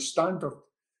do it in a standard.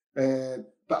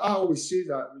 But I always say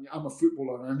that when I'm a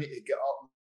footballer and I need to get up,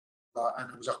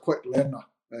 and I was a quick learner.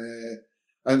 It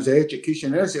was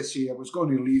education. As I say, I was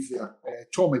going to leave there.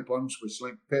 Tommy Burns was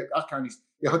like, Pep,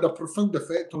 he had a profound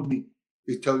effect on me,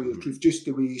 to tell you the truth, just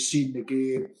the way he seen the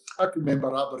game. I can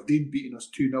remember Aberdeen beating us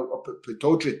 2-0 up at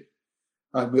Pittodrie.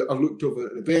 And I looked over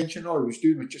at the bench and all he was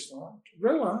doing was just like,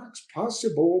 relax, pass the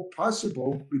ball.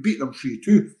 We beat them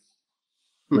 3-2.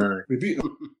 We beat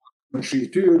them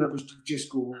 3-2, and it was to just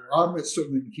go, I'm at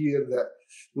something here that,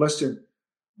 listen,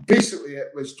 basically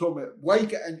it was Tommy, why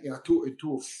get into a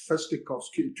toe-to-toe fisticuffs,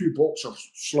 two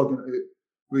boxers slugging it out,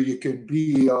 where you can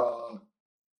be a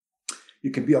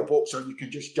boxer and you can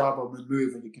just jab them and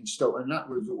move and you can still, and that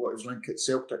was what was like at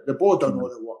Celtic. The ball done all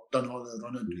the work, done all the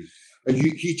running, and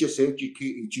he just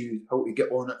educated you how to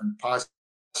get on it and pass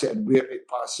it and where to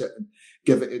pass it and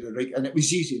give it to the right, and it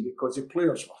was easy because the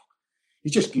players, he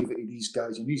just gave it to these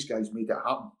guys and these guys made it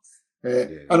happen.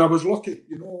 And I was lucky,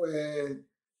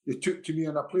 they took to me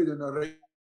and I played in a right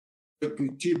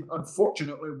good team.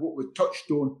 Unfortunately, what we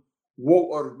touched on,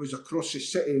 Walter was across the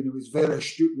city and he was very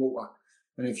astute, Walter.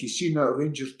 And if you've seen that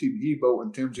Rangers team he built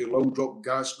in terms of Laudrup,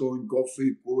 Gascoigne,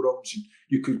 Goffey, Gorams, and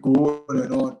you could go on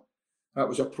and on. That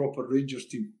was a proper Rangers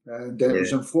team. And it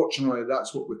was unfortunately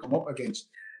that's what we come up against.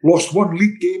 Lost one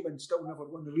league game and still never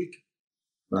won the league.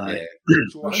 Right.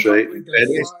 So that's right.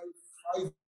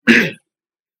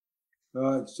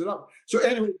 So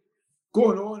anyway,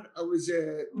 going on, I was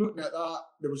looking at that.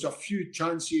 There was a few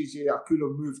chances I could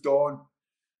have moved on.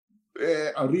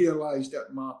 I realised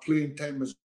that my playing time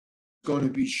was going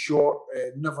to be short,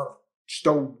 never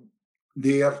still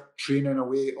there, training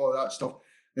away, all that stuff.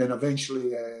 Then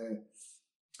eventually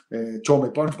Tommy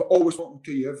Burns, but always talking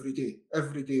to you every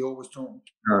day, always talking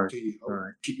to you.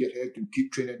 Keep your head and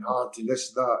keep training hard and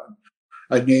this, that.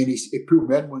 And then he pulled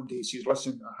me in one day. He says,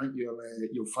 listen, I think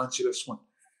you'll fancy this one.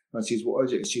 And I says, what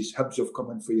is it? He says, Hibs have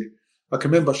come in for you. I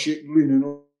can remember leaning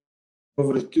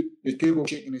over the table,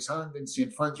 shaking his hand and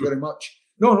saying, thank you very much.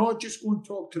 No, just go and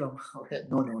talk to them.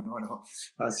 No.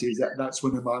 I says, that's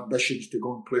one of my ambitions to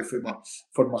go and play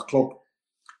for my club.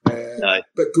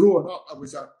 But growing up, I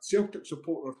was a Celtic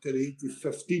supporter to the age of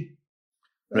 15.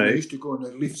 And I used to go on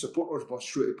the Leaf supporters bus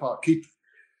through to Parkhead.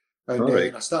 And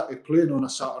then I started playing on a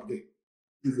Saturday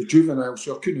with the juvenile,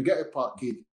 so I couldn't get to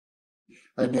Parkhead.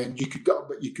 And then you could get up,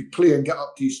 but you could play and get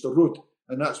up to Easter Road.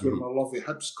 And that's where my love of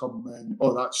Hibs come and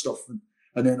all that stuff.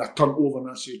 And then I turned over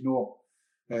and I said, no,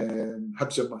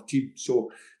 Hibs are my team.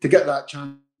 So to get that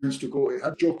chance to go to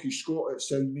Hibs, Jockey Scott had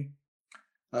signed me.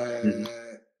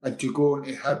 And to go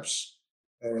into Hibs,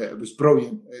 it was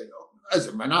brilliant.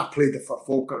 When I played for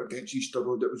Falkirk against Easter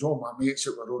Road, it was all my mates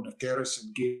that were on the terrace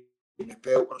and gave the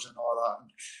pelters and all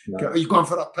that. Are you going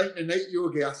for a pint tonight,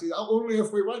 Yogi? I said, only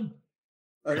if we win.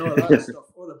 And all that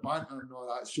stuff, all the banter and all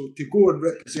that. So to go and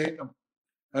represent them,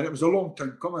 and it was a long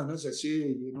time coming, as I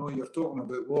say, you're talking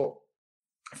about what,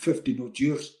 50 odd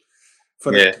years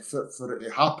for it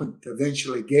to happen, to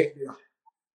eventually get there.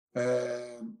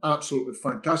 Absolutely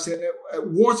fantastic. It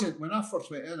wasn't, when I first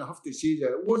went in, I have to say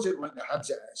that it wasn't like the Hibs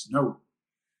it is now.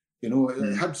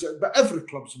 Hibs, but every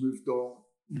club's moved on.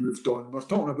 We're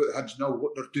talking about Hibs now,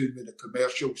 what they're doing with the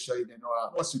commercial side and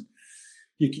all that. Listen,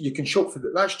 you can shop for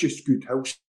that. That's just good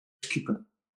housekeeping.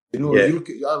 You look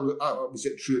at, I was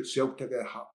at Celtic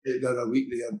the other week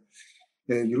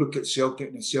there, and you look at Celtic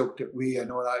in the Celtic way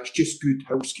and all that. It's just good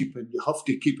housekeeping. You have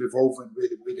to keep evolving with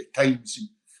the times, and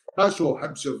that's all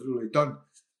Hibs have really done.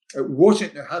 It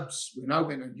wasn't the Hibs when I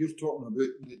went, and you're talking about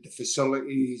the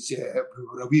facilities. We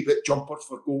were a wee bit jumpers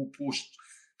for goalposts,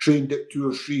 trained at 2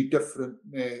 or 3 different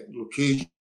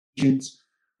locations.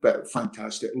 But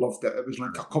fantastic, loved it. It was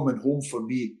like a coming home for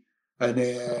me. And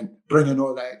then bringing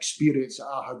all that experience that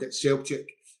I had at Celtic,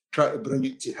 try to bring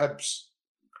it to Hibs.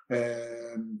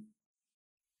 In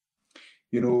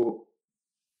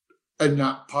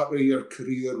that part of your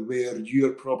career where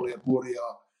you're probably more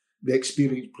of the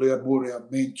experienced player, more of a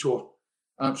mentor,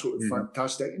 absolutely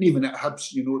fantastic. And even at Hibs,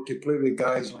 to play with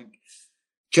guys like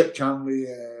Chip Chanley,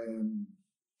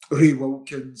 Ray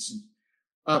Wilkins,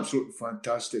 absolutely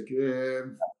fantastic.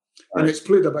 And it's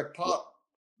played a big part.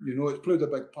 It's played a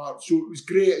big part. So it was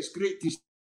great. It's great to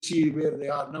see where they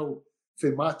are now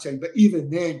for my time. But even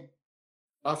then,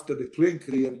 after the playing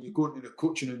career and you go into the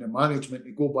coaching and the management,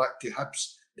 you go back to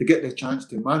Hibs to get the chance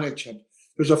to manage him.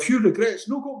 There's a few regrets,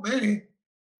 not got many.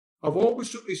 I've always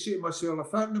sort of said to myself,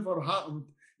 if that never happened,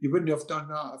 you wouldn't have done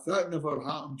that. If that never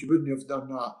happened, you wouldn't have done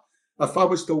that. If I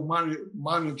was still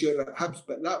manager at Hibs,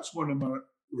 but that's one of my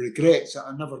regrets, that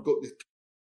I never got the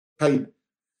time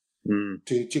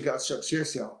to get a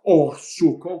success there, or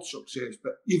so-called success.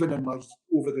 But even in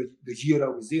over the year I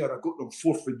was there, I got them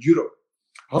fourth in Europe.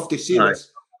 I have to say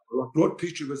this, Rod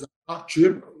Petrie was a hard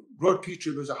chairman. Rod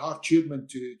Petrie was a hard chairman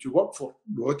to work for,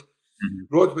 Rod.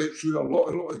 Rod went through a lot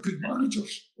of good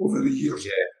managers over the years.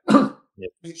 Yeah,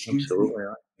 absolutely.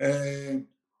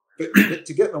 But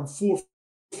to get them fourth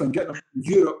and get them in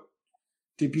Europe,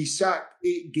 to be sacked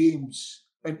 8 games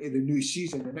into the new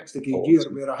season, the next year,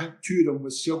 where I think 2 of them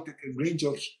was Celtic and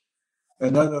Rangers,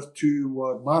 and the other 2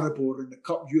 were Maribor in the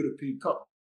European Cup.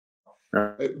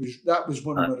 That was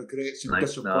one of my regrets and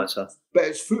disappointments. But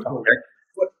it's football. Okay.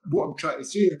 What I'm trying to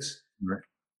say is,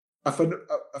 if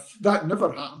that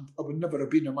never happened, I would never have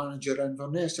been a manager in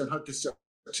Inverness and had the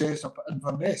success up at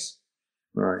Inverness.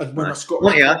 Right. And when I got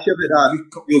let me ask you about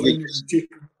that.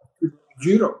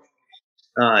 Europe.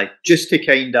 Just to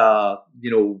kind of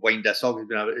wind this up,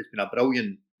 it's been a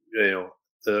brilliant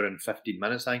hour and 15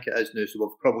 minutes, I think it is now. So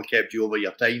we've probably kept you over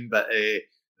your time, but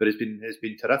it's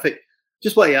been terrific.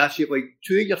 Just want to ask you, like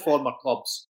 2 of your former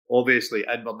clubs, obviously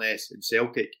Inverness and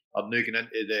Celtic, are now going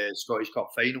into the Scottish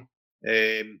Cup final.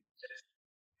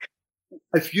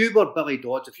 If you were Billy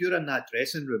Dodds, if you're in that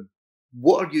dressing room,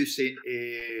 what are you saying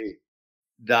to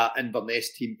that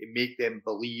Inverness team to make them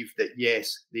believe that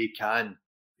yes, they can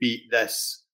beat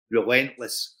this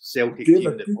relentless Celtic team?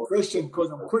 Good question, because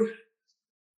I'm quite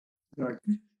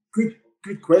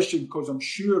good question, because I'm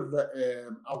sure that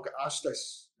I'll get asked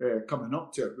this coming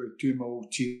up to it with 2 of my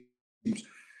old teams.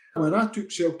 When I took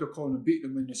Celtic on and beat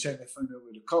them in the semi-final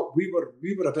of the Cup, we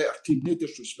were a better team. No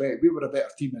disrespect, we were a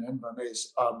better team in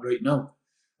Inverness right now.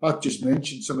 I've just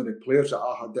mentioned some of the players that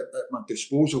I had at my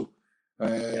disposal,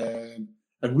 and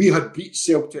we had beat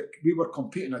Celtic. We were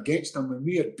competing against them, and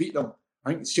we had beat them,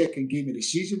 I think, the second game of the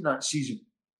season that season.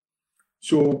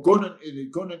 So going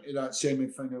into that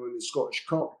semi-final of the Scottish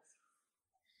Cup,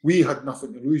 we had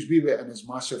nothing to lose. We went in as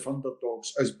massive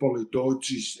underdogs, as Billy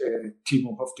Dodds' team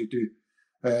will have to do.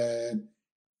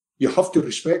 You have to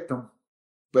respect them,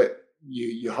 but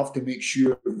you have to make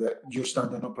sure that you're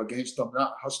standing up against them.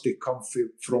 That has to come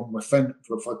from within,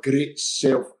 with a great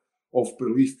self of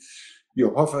belief.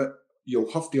 You'll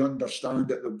have to understand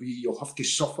that you'll have to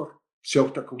suffer.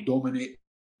 Celtic will dominate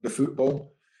the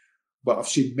football, but I've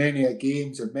seen many a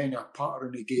games and many a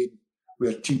pattern in the game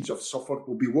where teams have suffered.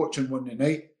 We'll be watching one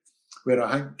tonight where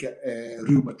I think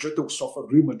Real Madrid will suffer.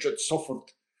 Real Madrid suffered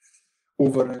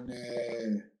over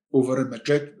in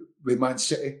Madrid with Man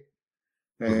City,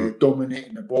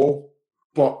 dominating the ball,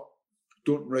 but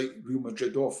don't write Real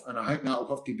Madrid off. And I think that'll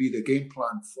have to be the game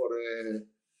plan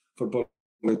for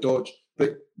Billy Dodds.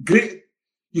 But great,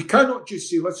 you cannot just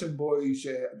say, listen, boys,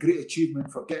 great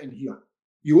achievement for getting here.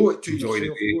 You owe it to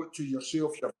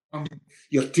yourself, your family,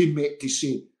 your teammate to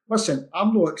say, listen,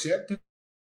 I'm not accepting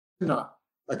that,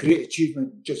 a great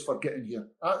achievement just for getting here.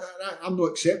 I'm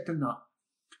not accepting that.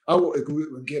 I want to go out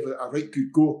and give it a right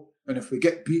good go. And if we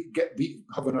get beat,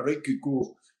 having a right good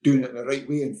go, doing it the right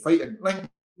way and fighting. Like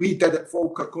we did at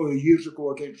Falkirk years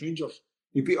ago against Rangers.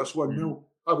 He beat us 1-0.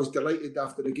 I was delighted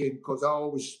after the game because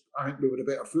I think we were a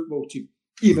better football team.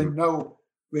 Even now,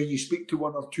 when you speak to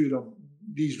 1 or 2 of them,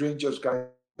 these Rangers guys,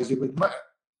 they would admit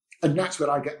it. And that's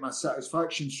where I get my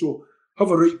satisfaction. So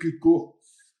have a right good go.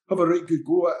 Have a right good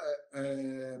go at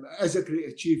it. It is a great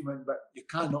achievement, but you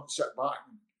cannot sit back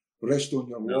and rest on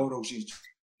your laurels and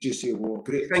just say, well,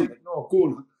 great achievement. No, go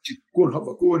and have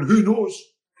a go. And who knows?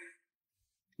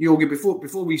 Yogi,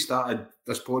 before we started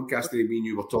this podcast, me and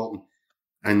you were talking,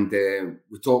 and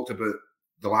we talked about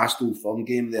the last Old Firm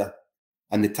game there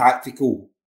and the tactical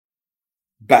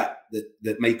bit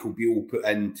that Michael Beale put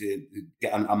in to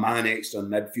get a man extra in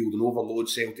midfield and overload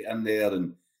Celtic in there.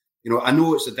 And, I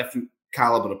know it's a different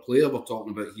calibre of player we're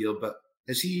talking about here, but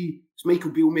has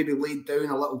Michael Beale maybe laid down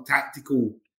a little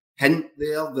tactical hint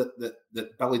there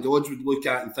that Billy Dodds would look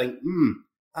at and think,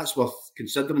 that's worth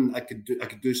considering. I could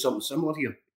do something similar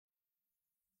here?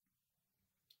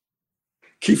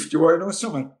 Keith, do you want to know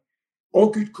something? All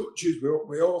good coaches,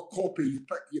 we all copy.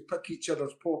 You pick each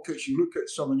other's pockets. You look at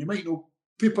someone.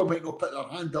 People might not put their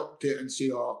hand up to it and say,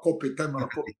 "Oh, I copied him."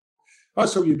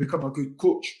 That's how you become a good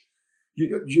coach.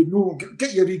 You know,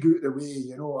 get your ego out of the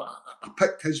way. I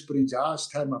picked his brains. I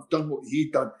asked him. I've done what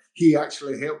he'd done. He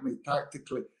actually helped me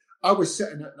tactically. I was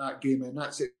sitting at that game, and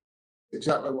that's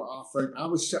exactly what I found. I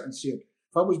was sitting saying,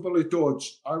 if I was Billy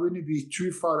Dodds, I wouldn't be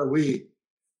too far away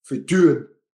for doing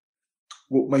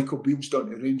what Michael Beale's done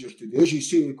to Rangers today. As you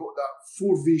say, you've got that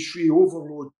 4v3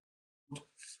 overload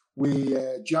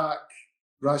with Jack,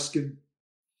 Raskin,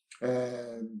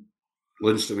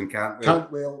 Lundstrom and Cantwell.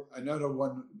 Cantwell, another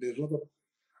one, the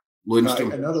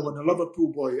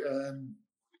Liverpool boy,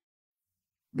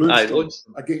 Lundstrom,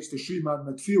 against the three-man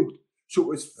midfield. So it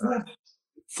was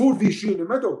 4v3 in the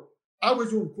middle. I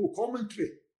was on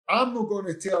co-commentary. I'm not going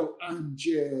to tell Ange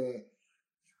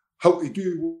how to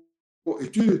do what to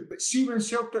do. But see, when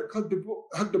Celtic had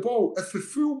the ball, if the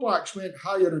fullbacks went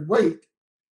higher and wide,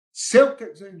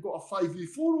 Celtic then got a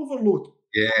 5v4 overload.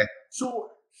 Yeah. So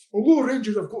although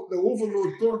Rangers have got the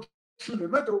overload going through the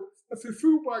middle, if the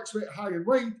fullbacks went high and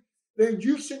wide, then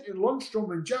you're sitting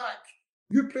Lundstrom and Jack,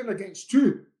 you're playing against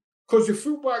two. Because the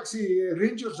fullbacks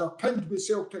Rangers are pinned with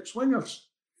Celtic's wingers.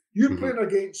 You're playing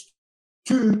against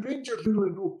two. Rangers really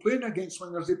no playing against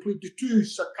wingers. They played the two,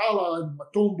 Sakala and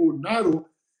Matombo Naro.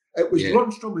 It was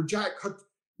Lundstrom and Jack had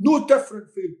no different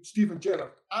from Steven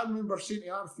Gerrard. I remember saying to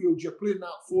Arfield, you're playing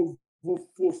that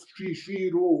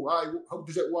 4-3-3 role. How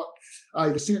does it work?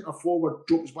 The centre forward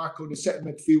drops back on the sitting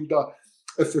midfielder.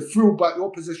 If the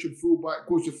opposition fullback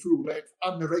goes to full length,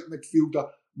 I'm the right midfielder.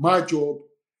 My job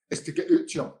is to get out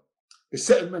to him. The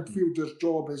sitting midfielder's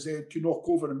job is to knock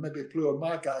over and maybe play on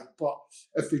my guy. But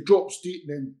if they drop deep,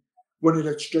 then one of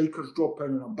the strikers drop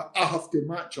in on him. But I have to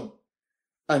match him.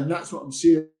 And that's what I'm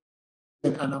saying.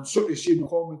 And I'm sort of saying the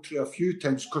commentary a few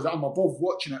times because I'm above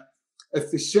watching it. If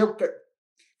the Celtic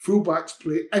fullbacks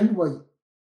play in wide,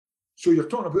 so you're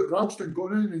talking about Ralston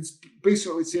going in and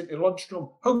basically saying to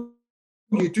Lundstrom, how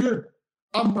are you doing?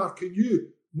 I'm marking you.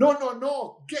 No.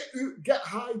 Get out, get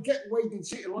high, get wide and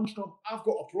say to Lundstrom, I've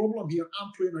got a problem here.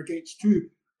 I'm playing against two.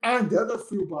 And the other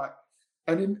fullback.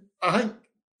 And then I think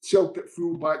Celtic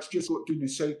fullbacks just got down the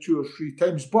side 2 or 3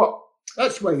 times. But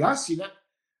that's why I've seen it.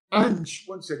 And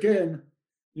once again,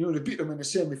 they beat them in the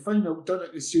semi-final, done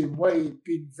it the same way,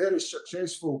 been very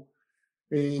successful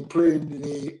playing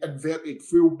the inverted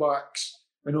fullbacks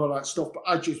and all that stuff. But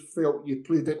I just felt you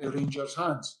played into Rangers'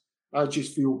 hands. I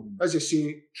just feel, as I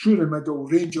say, through the middle,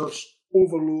 Rangers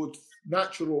overload,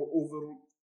 natural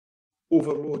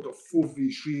overload of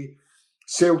 4v3.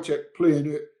 Celtic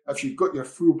playing out. If you've got your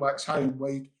fullbacks high and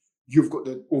wide, you've got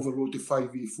the overload of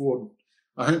 5v4.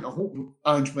 I hope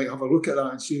Ange might have a look at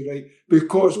that and say, right,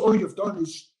 because all you've done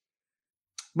is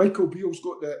Michael Beale's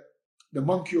got the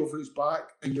monkey over his back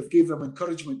and you've gave them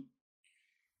encouragement.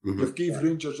 You've gave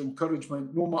Rangers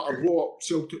encouragement. No matter what,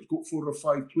 Celtic's got 4 or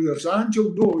 5 players. Ange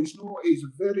will know, he's a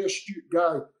very astute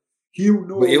guy. He'll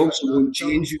know. But he also won't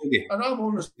change, will he? And I'm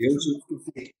honest.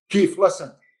 Keith,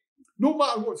 listen, no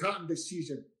matter what's happened this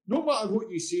season, no matter what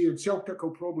you see, and Celtic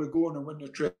will probably go on and win the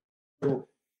treble,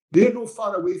 they're not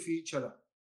far away from each other.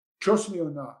 Trust me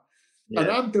on that. Yeah.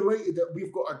 And I'm delighted that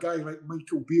we've got a guy like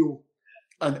Michael Beale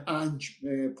and Ange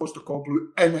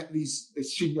Postecoglou in at the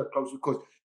senior clubs because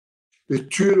the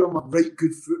two of them are right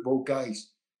good football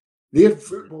guys. They're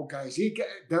football guys. They get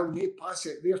it down, they pass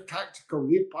it, they're tactical,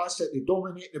 they pass it, they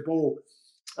dominate the ball.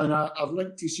 And I'd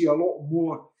like to see a lot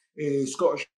more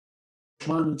Scottish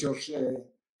managers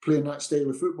playing that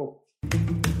style of football.